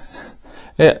planes,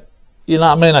 you know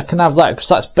what I mean, I can have that because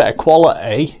that's better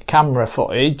quality camera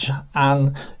footage,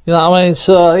 and you know what I mean.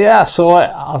 So yeah, so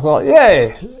I thought,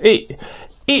 yeah,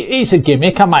 it's a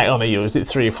gimmick. I might only use it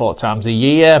 3 or 4 times a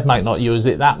year, might not use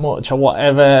it that much or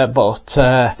whatever, but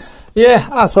yeah,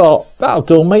 I thought that'll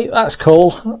do me. That's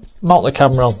cool. Mount the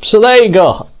camera on. So there you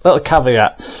go. Little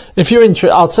caveat. If you're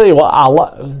interested, I'll tell you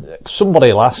what.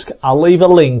 Somebody will ask. I'll leave a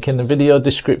link in the video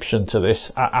description to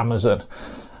this at Amazon.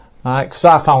 Right, because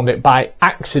I found it by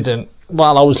accident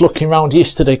while I was looking around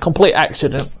yesterday. Complete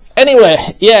accident.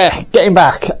 Anyway, yeah, getting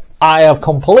back. I have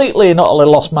completely and utterly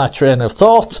lost my train of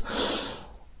thought.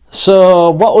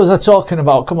 So what was I talking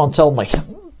about? Come on, tell me.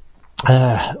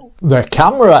 The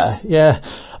camera, yeah.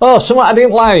 Oh, something I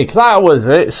didn't like. That was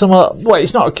it. Well,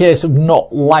 it's not a case of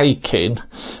not liking.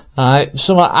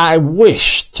 Something I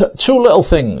wish. 2 little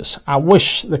things. I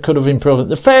wish they could have improved.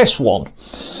 The first one.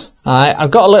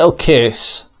 I've got a little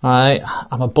case.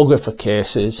 I'm a bugger for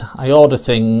cases. I order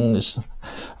things.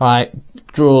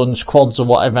 Drones, quads or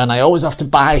whatever, and I always have to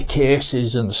buy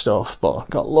cases and stuff. But I've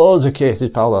got loads of cases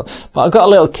piled up. But I've got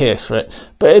a little case for it.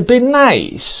 But it'd be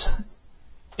nice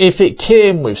if it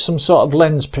came with some sort of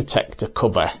lens protector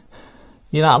cover.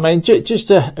 You know what I mean?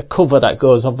 Just a cover that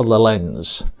goes over the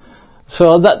lens.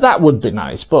 So that would be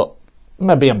nice, but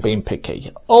maybe I'm being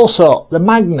picky. Also, the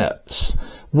magnets,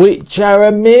 which are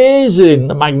amazing.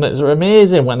 The magnets are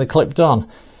amazing when they're clipped on.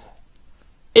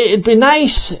 It'd be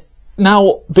nice.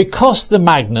 Now, because the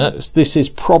magnets, this is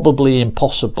probably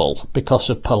impossible because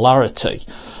of polarity.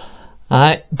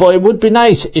 But it would be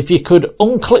nice if you could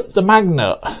unclip the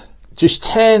magnet, just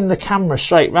turn the camera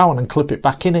straight round and clip it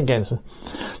back in again.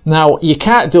 Now, you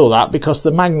can't do that because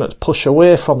the magnets push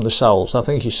away from themselves. I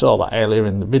think you saw that earlier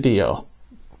in the video.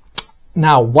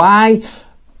 Now, why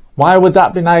would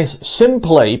that be nice?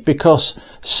 Simply because,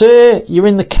 say you're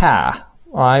in the car,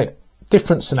 right?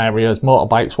 Different scenarios,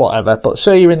 motorbikes, whatever, but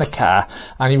say you're in the car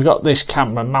and you've got this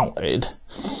camera mounted,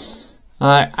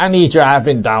 and you're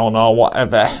driving down or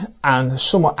whatever, and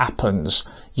something happens.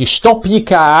 You stop your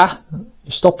car,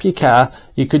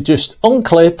 you could just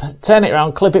unclip, turn it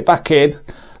around, clip it back in,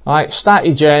 start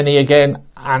your journey again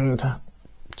and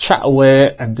chat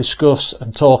away and discuss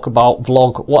and talk about,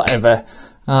 vlog, whatever.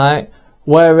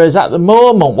 Whereas at the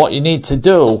moment what you need to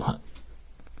do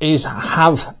is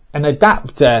have an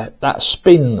adapter that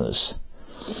spins.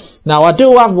 Now, I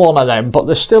do have one of them, but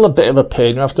there's still a bit of a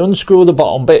pain. You have to unscrew the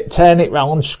bottom bit, turn it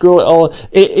round, screw it all.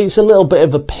 It's a little bit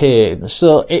of a pain.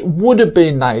 So it would have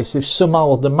been nice if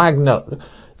somehow the magnet,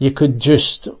 you could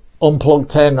just unplug,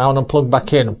 turn around and plug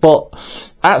back in. But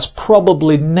that's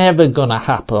probably never going to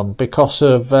happen because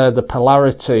of the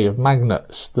polarity of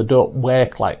magnets. They don't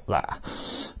work like that.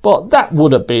 But that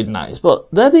would have been nice. But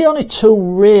they're the only 2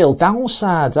 real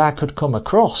downsides I could come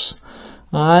across.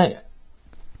 And,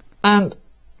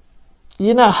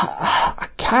 you know, I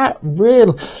can't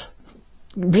really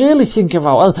think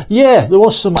about... Yeah, there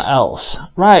was something else.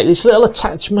 Right, this little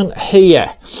attachment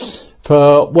here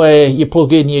for where you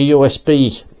plug in your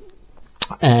USB...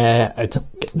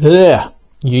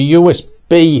 your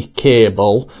USB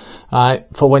cable,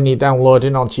 for when you're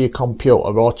downloading onto your computer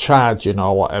or charging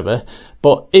or whatever.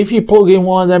 But if you plug in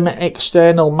one of them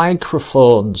external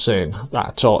microphones in that I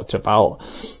talked about,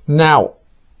 now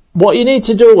what you need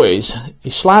to do is you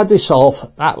slide this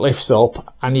off, that lifts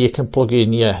up, and you can plug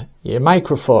in your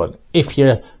microphone. If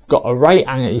you've got a right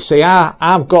angle, you see,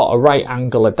 I've got a right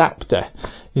angle adapter.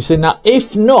 You see, now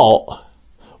if not,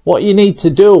 what you need to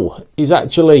do is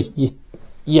actually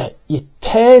you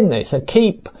turn this and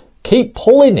keep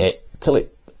pulling it till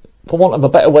it, for want of a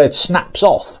better word, snaps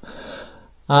off.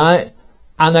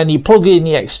 And then you plug in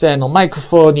the external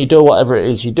microphone, you do whatever it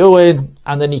is you're doing,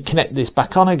 and then you connect this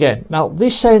back on again. Now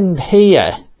this end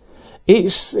here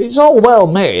it's all well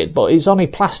made, but it's only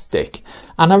plastic,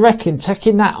 and I reckon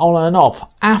taking that on and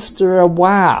off after a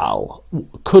while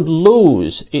could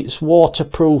lose its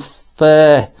waterproof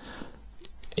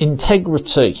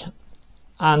integrity.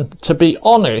 And to be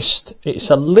honest, it's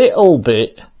a little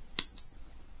bit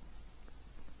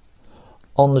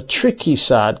on the tricky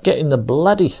side getting the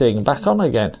bloody thing back on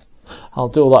again. I'll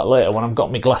do that later when I've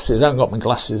got my glasses. I haven't got my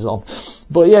glasses on.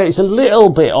 But yeah, it's a little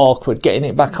bit awkward getting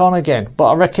it back on again. But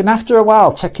I reckon after a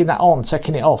while, taking that on,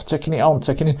 taking it off, taking it on,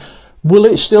 taking it... Will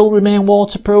it still remain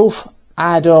waterproof?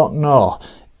 I don't know.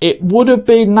 It would have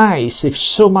been nice if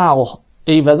somehow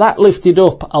either that lifted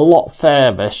up a lot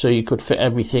further so you could fit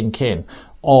everything in,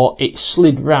 or it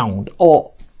slid round,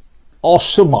 or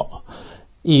something.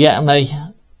 You get me?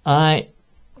 Alright.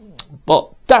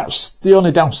 But that's the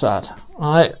only downside.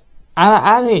 Alright.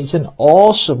 I think it's an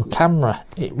awesome camera.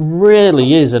 It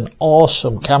really is an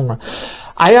awesome camera.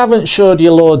 I haven't showed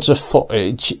you loads of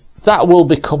footage. That will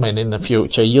be coming in the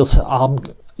future. You'll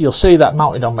see that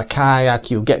mounted on my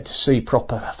kayak. You'll get to see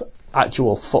proper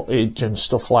actual footage and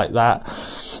stuff like that.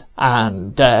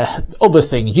 And other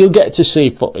things. You'll get to see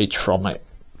footage from it.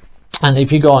 And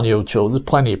if you go on YouTube, there's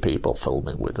plenty of people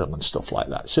filming with them and stuff like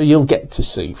that. So you'll get to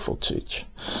see footage.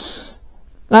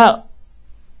 Now,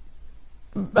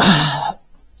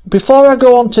 before I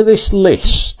go on to this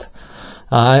list,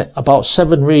 about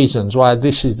 7 reasons why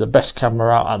this is the best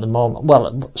camera out at the moment.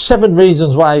 Well, 7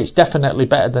 reasons why it's definitely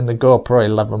better than the GoPro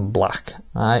 11 Black.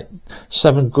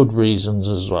 7 good reasons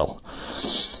as well.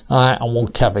 And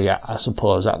 1 caveat, I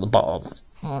suppose, at the bottom.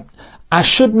 I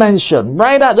should mention,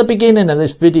 right at the beginning of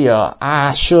this video,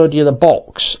 I showed you the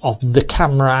box of the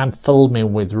camera I'm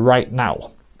filming with right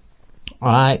now.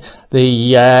 Alright,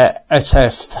 the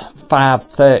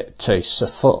SF530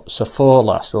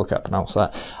 SURFOLA, I still can't pronounce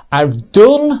that. I've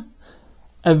done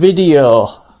a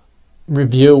video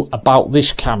review about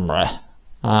this camera,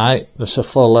 alright, the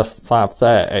SURFOLA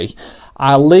 530.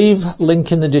 I'll leave a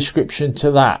link in the description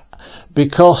to that,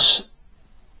 because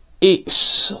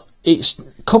it's a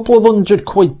couple of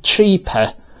 £100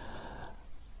 cheaper.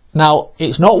 Now,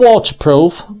 it's not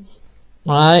waterproof,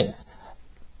 right?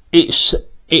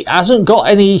 It hasn't got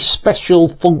any special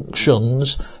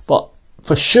functions, but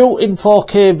for shooting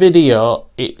 4K video,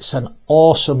 it's an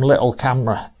awesome little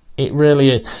camera. It really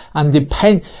is. And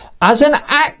as an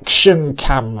action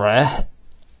camera,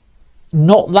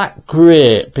 not that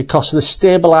great, because the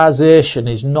stabilization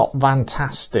is not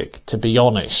fantastic, to be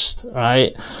honest,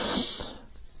 right?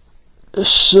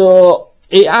 So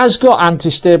it has got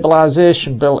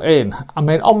anti-stabilization built in. I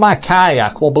mean, on my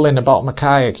kayak, wobbling about my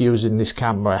kayak using this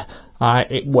camera,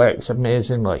 it works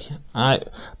amazingly. But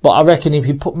I reckon if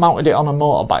you mounted it on a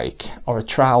motorbike or a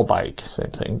trial bike,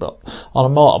 same thing, but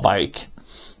on a motorbike,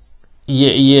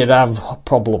 you'd have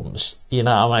problems, you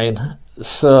know what I mean?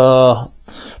 So,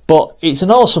 but it's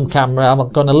an awesome camera. I'm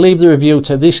going to leave the review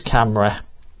to this camera,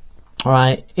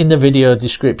 in the video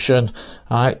description,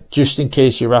 just in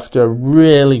case you're after a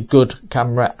really good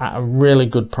camera at a really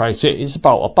good price. It's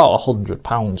about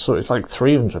 £100, so it's like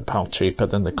 £300 cheaper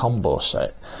than the combo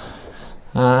set.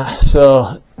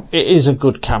 So it is a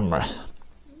good camera.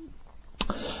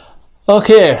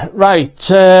 Okay, right,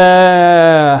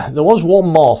 there was one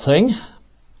more thing.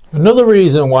 Another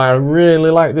reason why I really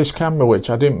like this camera, which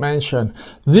I didn't mention,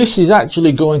 this is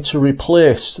actually going to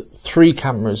replace 3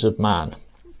 cameras of mine.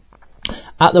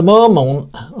 At the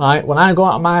moment, when I go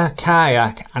out on my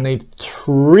kayak, I need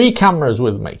 3 cameras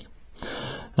with me.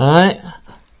 That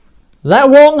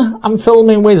one I'm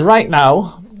filming with right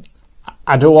now,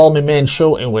 I do all my main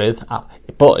shooting with,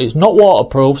 but it's not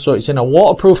waterproof, so it's in a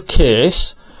waterproof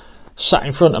case, sat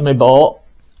in front of my boat,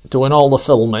 doing all the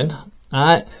filming.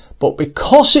 But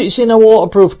because it's in a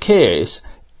waterproof case,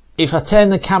 if I turn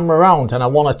the camera around and I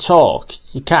want to talk,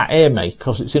 you can't hear me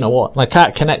because it's in a water. I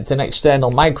can't connect an external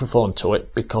microphone to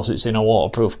it because it's in a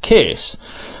waterproof case.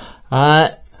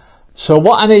 So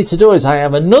what I need to do is I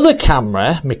have another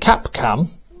camera, my cap cam,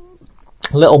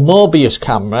 little Mobius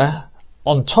camera,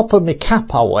 on top of my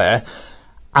cap I wear,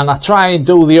 and I try and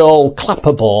do the old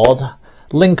clapperboard,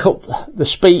 link up the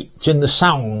speech and the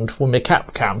sound with my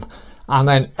cap cam, and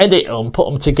then edit them, put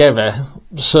them together.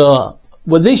 So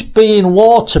with this being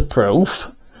waterproof,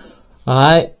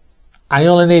 I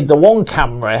only need the one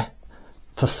camera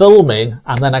for filming,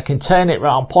 and then I can turn it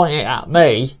round, point it at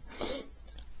me,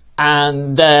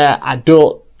 and I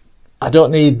don't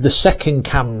need the second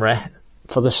camera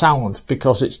for the sound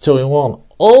because it's 2 in 1.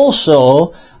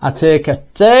 Also, I take a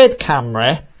third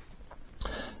camera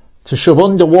to shove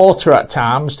underwater at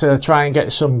times to try and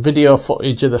get some video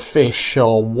footage of the fish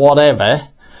or whatever.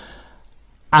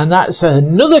 And that's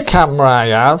another camera I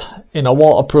have in a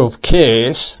waterproof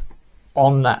case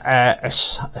on a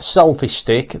selfie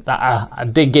stick that I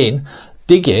dig in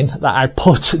that I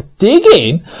put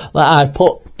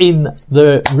in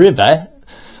the river.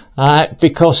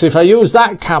 Because if I use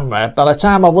that camera, by the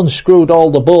time I've unscrewed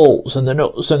all the bolts and the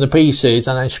nuts and the pieces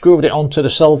and then screwed it onto the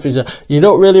selfies, you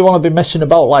don't really want to be messing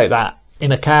about like that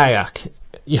in a kayak.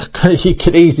 You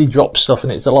could easily drop stuff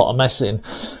and it's a lot of messing.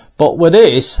 But with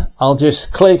this, I'll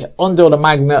just click, undo the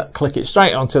magnet, click it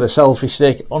straight onto the selfie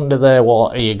stick, under there,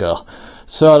 water, here you go.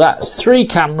 So that's 3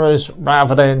 cameras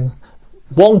rather than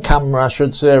 1 camera, I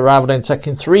should say, rather than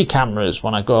taking 3 cameras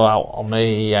when I go out on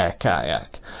my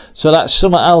kayak. So that's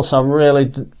something else I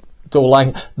really do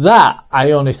like. That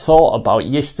I only thought about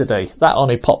yesterday. That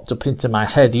only popped up into my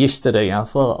head yesterday. I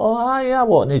thought, oh yeah, I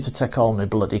won't need to take all my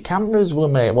bloody cameras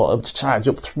with me. I won't have to charge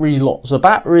up 3 lots of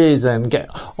batteries and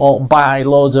buy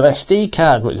loads of SD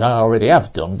cards, which I already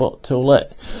have done, but too late.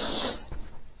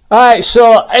 Alright,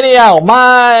 so anyhow,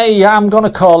 I'm going to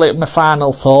call it my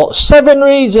final thought. 7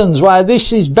 reasons why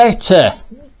this is better.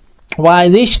 Why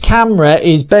this camera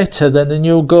is better than the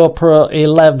new GoPro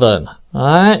 11.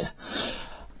 Alright?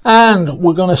 And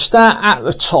we're going to start at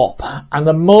the top. And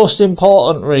the most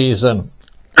important reason,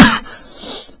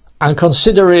 and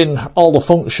considering all the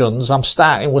functions, I'm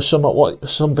starting with some of what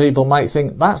some people might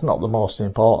think that's not the most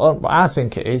important, but I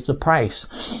think it is, the price.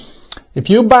 If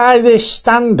you buy this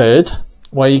standard,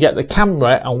 where you get the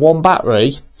camera and 1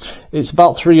 battery, it's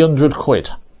about 300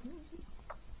 quid.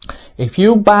 If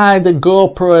you buy the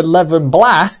GoPro 11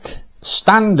 Black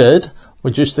standard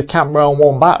with just the camera and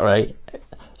 1 battery,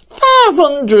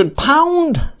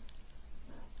 £500.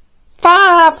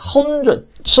 500.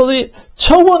 So the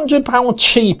 £200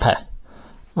 cheaper,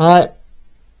 right?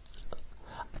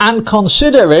 And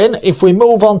considering, if we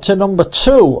move on to number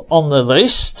 2 on the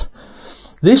list,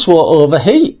 this will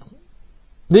overheat.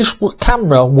 This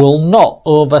camera will not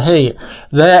overheat.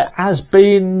 There has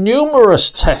been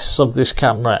numerous tests of this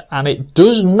camera and it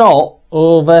does not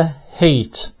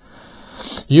overheat.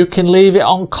 You can leave it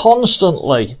on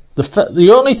constantly.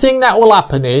 The only thing that will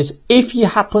happen is, if you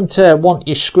happen to want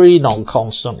your screen on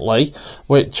constantly,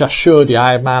 which I showed you,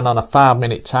 I have mine on a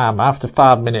 5-minute timer. After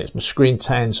 5 minutes, my screen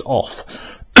turns off.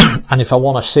 And if I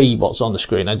want to see what's on the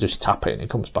screen, I just tap it and it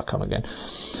comes back on again.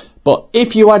 But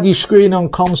if you had your screen on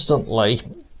constantly,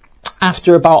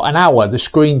 after about an hour, the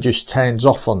screen just turns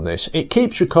off on this. It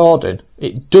keeps recording.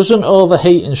 It doesn't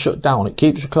overheat and shut down. It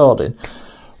keeps recording.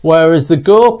 Whereas the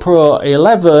GoPro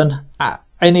 11, at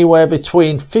anywhere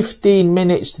between 15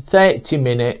 minutes to 30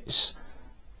 minutes,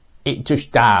 it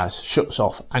just dies, shuts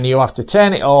off. And you have to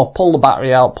turn it off, pull the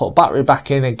battery out, put the battery back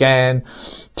in again,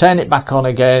 turn it back on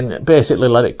again, basically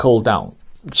let it cool down.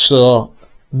 So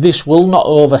this will not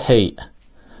overheat.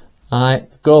 Alright,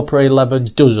 GoPro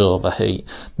 11 does overheat.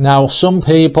 Now some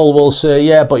people will say,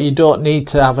 yeah, but you don't need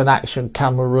to have an action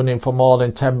camera running for more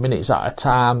than 10 minutes at a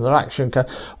time. The action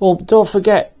well, don't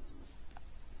forget,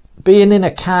 being in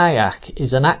a kayak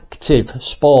is an active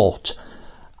sport.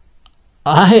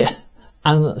 Alright,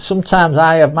 and sometimes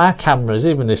I have my cameras,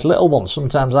 even this little one,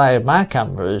 sometimes I have my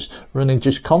cameras running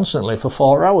just constantly for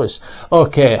 4 hours.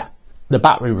 Okay, the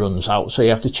battery runs out, so you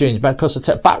have to change back, because I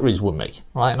take batteries with me,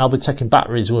 right? And I'll be taking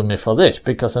batteries with me for this,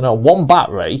 because I know 1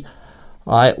 battery,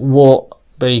 right, won't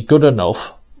be good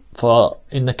enough for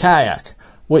in the kayak.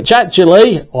 Which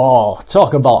actually, oh,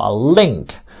 talk about a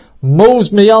link,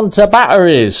 moves me on to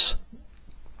batteries,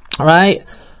 right?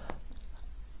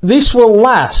 This will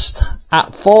last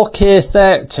at 4K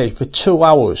 30 for 2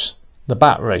 hours, the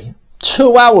battery.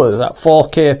 2 hours at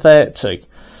 4K 30,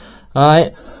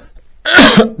 right?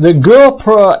 The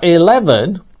GoPro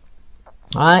 11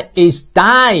 is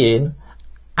dying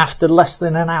after less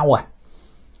than an hour.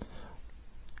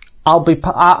 I'll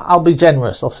be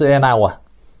generous, I'll say an hour.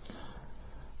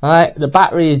 Alright, the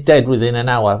battery is dead within an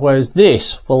hour, whereas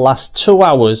this will last 2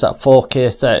 hours at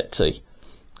 4K 30.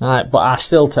 Alright, but I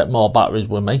still take more batteries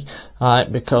with me,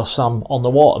 alright, because I'm on the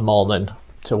water more than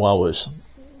 2 hours.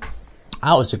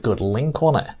 That was a good link,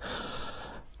 wasn't it?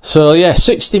 So yeah,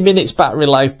 60 minutes battery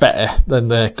life better than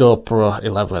the GoPro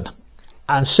 11.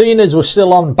 And seeing as we're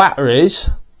still on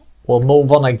batteries, we'll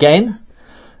move on again.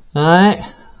 Alright,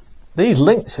 these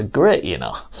links are great, you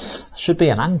know. I should be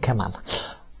an anchor man.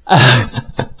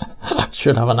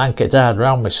 Should have an anchor tied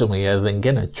around me somewhere,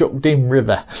 thinking a chucked in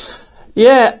river.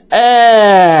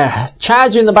 Yeah,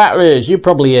 charging the batteries. You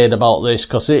probably heard about this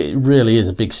because it really is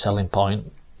a big selling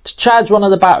point. To charge one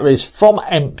of the batteries from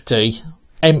empty,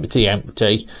 right,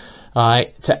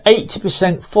 to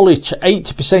 80% fully,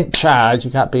 80% charge,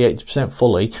 you can't be 80%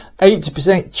 fully,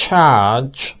 80%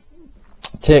 charge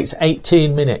takes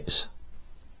 18 minutes.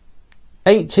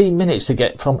 18 minutes to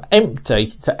get from empty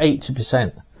to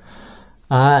 80%.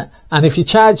 And if you're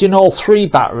charging all 3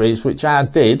 batteries, which I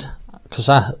did, because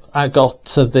I got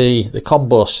to the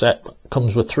combo set,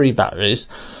 comes with 3 batteries.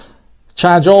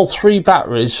 Charge all 3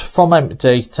 batteries from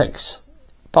empty takes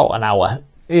about an hour.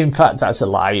 In fact, that's a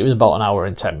lie, it was about an hour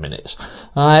and 10 minutes.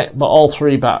 Alright, but all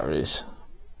 3 batteries.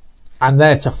 And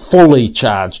they're to fully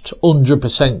charged,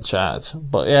 100% charge.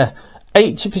 But yeah,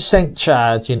 80%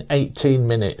 charge in 18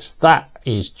 minutes. That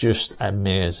is just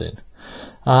amazing.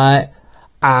 Alright,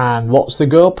 and what's the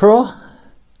GoPro?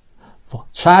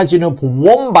 Charging up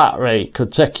 1 battery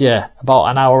could take you about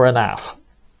an hour and a half.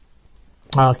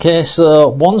 Okay, so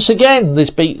once again, this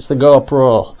beats the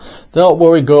GoPro. Don't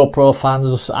worry, GoPro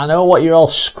fans. I know what you're all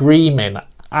screaming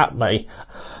at me.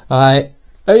 Alright,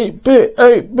 8-bit,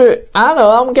 8-bit. I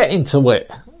know, I'm getting to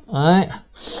it. Alright.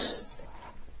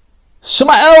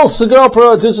 Something else the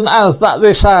GoPro doesn't have that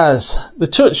this has. The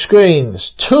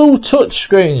touchscreens. 2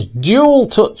 touchscreens. Dual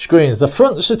touchscreens. The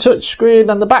front's a touchscreen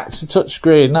and the back's a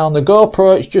touchscreen. Now on the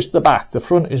GoPro it's just the back. The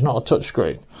front is not a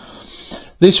touchscreen.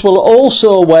 This will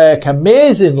also work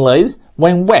amazingly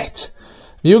when wet.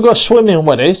 You go swimming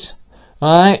with it,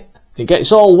 right? It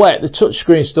gets all wet, the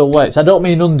touchscreen still works. I don't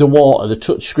mean underwater, the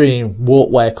touchscreen won't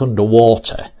work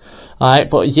underwater. Right,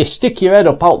 but you stick your head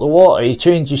up out the water, you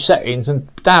change your settings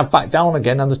and dive back down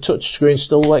again and the touchscreen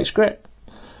still works great.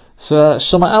 So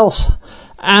something else.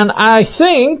 And I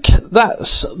think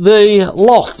that's the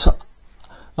lot.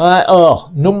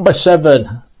 Oh, number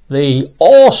 7. The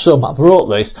awesome, I've wrote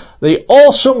this, the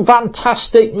awesome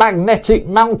fantastic magnetic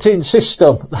mounting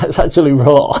system. That's actually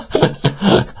wrote.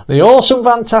 The awesome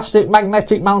fantastic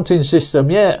magnetic mounting system.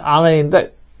 Yeah, I mean,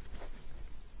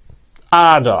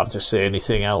 I don't have to say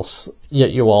anything else.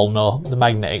 Yet you all know the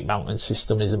magnetic mounting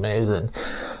system is amazing.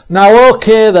 Now,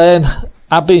 okay then,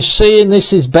 I've been saying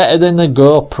this is better than the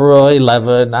GoPro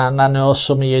 11, and I know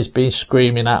some of you has been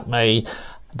screaming at me.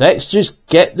 Let's just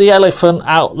get the elephant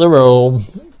out the room.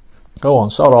 Go on,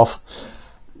 start off.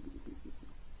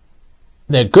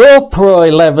 The GoPro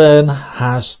 11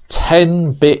 has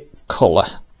 10-bit colour.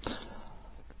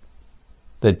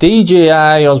 The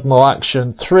DJI Osmo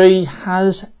Action 3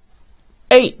 has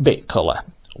 8-bit colour.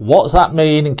 What's that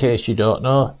mean in case you don't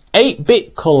know?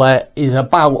 8-bit colour is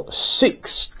about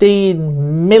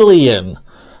 16 million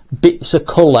bits of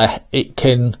colour it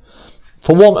can,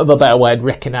 for want of a better word,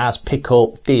 recognise, pick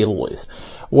up, deal with.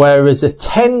 Whereas a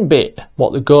 10-bit,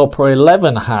 what the GoPro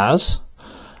 11 has,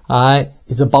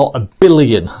 is about 1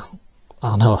 billion.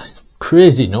 I know,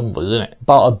 crazy numbers, isn't it?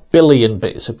 About 1 billion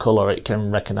bits of colour it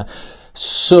can recognise.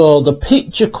 So the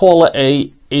picture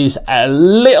quality is a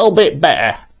little bit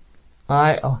better.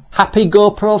 Happy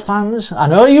GoPro fans? I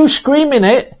know you're screaming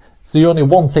it. It's the only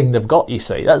one thing they've got, you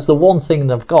see. That's the one thing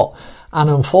they've got. And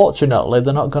unfortunately,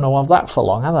 they're not going to have that for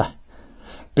long, are they?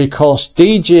 Because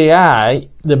DJI,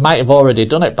 they might have already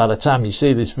done it by the time you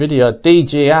see this video,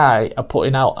 DJI are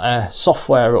putting out a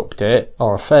software update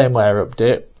or a firmware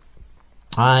update,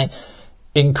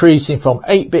 increasing from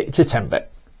 8-bit to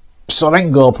 10-bit. So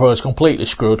then GoPro is completely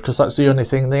screwed because that's the only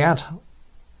thing they had.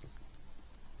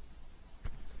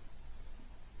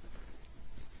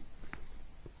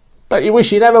 But you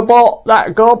wish you never bought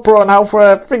that GoPro now for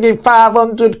a frigging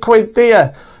 500 quid, do you?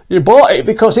 You bought it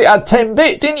because it had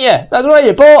 10-bit, didn't you? That's why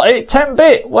you bought it,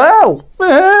 10-bit. Well,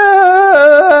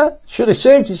 should have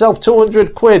saved yourself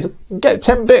 200 quid and get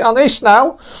 10-bit on this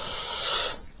now.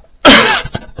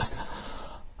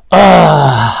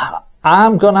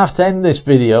 I'm going to have to end this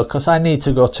video because I need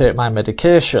to go take my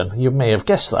medication. You may have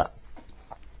guessed that.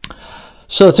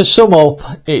 So to sum up,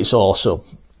 it's awesome.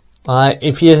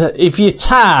 If you're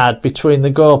tired between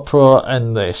the GoPro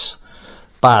and this,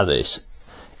 buy this.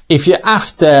 If you're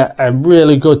after a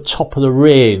really good top of the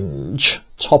range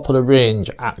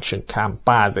action cam,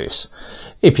 buy this.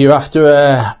 If you're after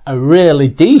a really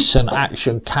decent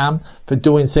action cam for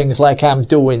doing things like I'm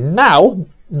doing now,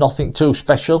 nothing too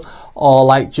special, or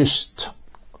like just,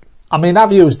 I mean,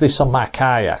 I've used this on my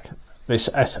kayak, this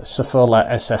SURFOLA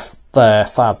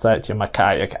SF530 on my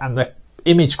kayak, and the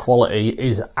image quality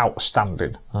is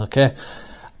outstanding, okay?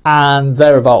 And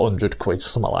they're about 100 quid,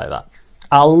 something like that.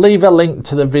 I'll leave a link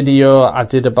to the video I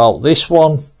did about this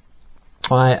one,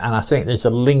 right, and I think there's a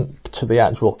link to the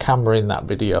actual camera in that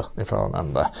video, if I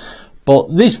remember.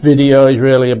 But this video is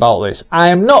really about this. I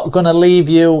am not going to leave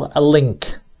you a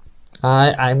link.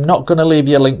 I'm not going to leave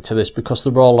you a link to this because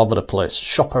they're all over the place.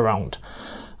 Shop around.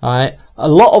 A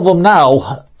lot of them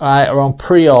now are on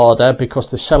pre-order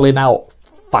because they're selling out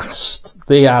fast.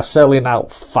 They are selling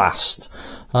out fast.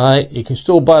 You can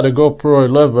still buy the GoPro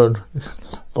 11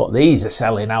 but these are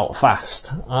selling out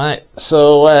fast. Alright,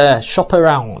 so shop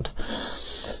around.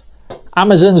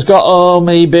 Amazon's got them,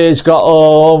 eBay's got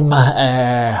them,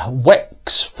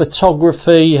 Wex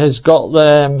Photography has got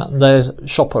them. There's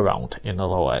shop around, in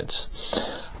other words.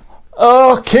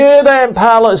 Okay then,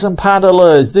 pilots and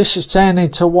paddlers, this is turning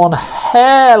into one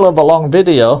hell of a long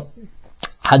video.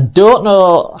 I don't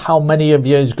know how many of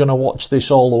you is going to watch this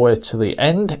all the way to the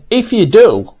end. If you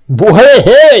do,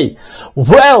 hey,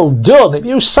 well done. If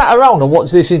you sat around and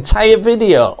watched this entire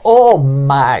video, oh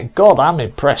my god, I'm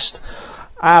impressed.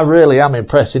 I really am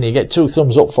impressed, and you get 2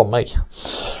 thumbs up from me.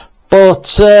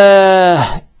 But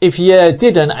if you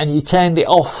didn't and you turned it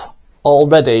off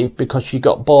already because you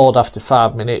got bored after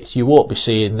 5 minutes, you won't be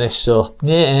seeing this. So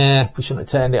yeah, you shouldn't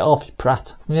have turned it off, you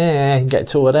prat. Yeah, you can get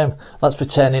 2 of them. That's for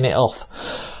turning it off.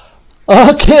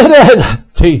 Okay then,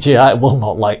 DJI will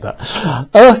not like that.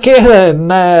 Okay then,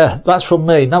 that's from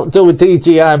me. Not to do with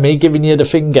DJI, me giving you the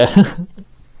finger.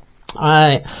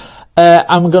 Alright,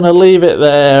 I'm going to leave it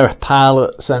there,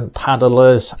 pilots and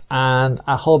paddlers, and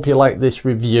I hope you like this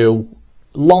review.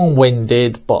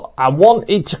 Long-winded, but I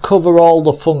wanted to cover all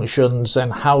the functions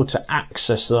and how to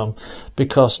access them,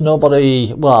 because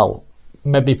nobody, well,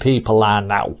 maybe people are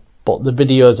now, but the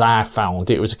videos I found,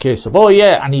 it was a case of, oh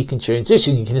yeah, and you can change this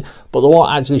and you can, but they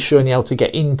weren't actually showing you how to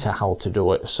get into how to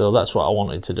do it. So that's what I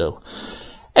wanted to do.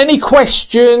 Any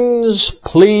questions,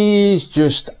 please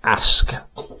just ask.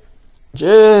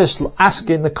 Just ask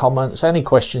in the comments. Any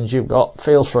questions you've got,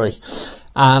 feel free,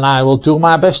 and I will do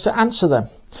my best to answer them.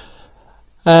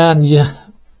 And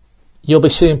you'll be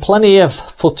seeing plenty of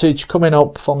footage coming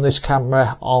up from this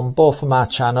camera on both of my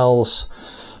channels,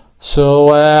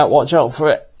 so watch out for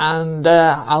it. And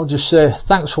I'll just say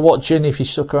thanks for watching. If you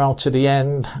stuck around to the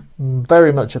end,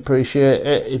 very much appreciate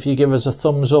it if you give us a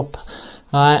thumbs up.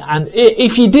 And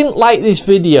if you didn't like this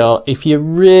video, if you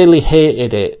really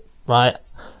hated it, right,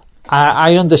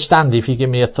 I understand if you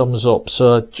give me a thumbs up,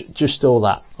 so just do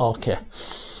that. Okay.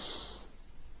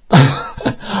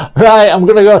 Right, I'm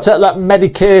gonna go take that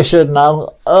medication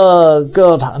now. Oh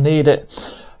god, I need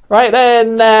it. Right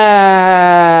then,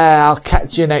 I'll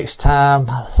catch you next time.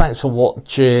 Thanks for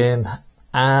watching,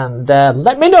 and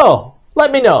let me know,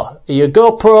 are you a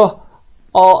GoPro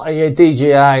or are you a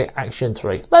DJI Action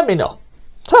 3? Let me know,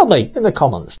 tell me in the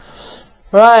comments.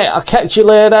 Right, I'll catch you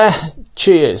later.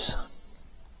 Cheers.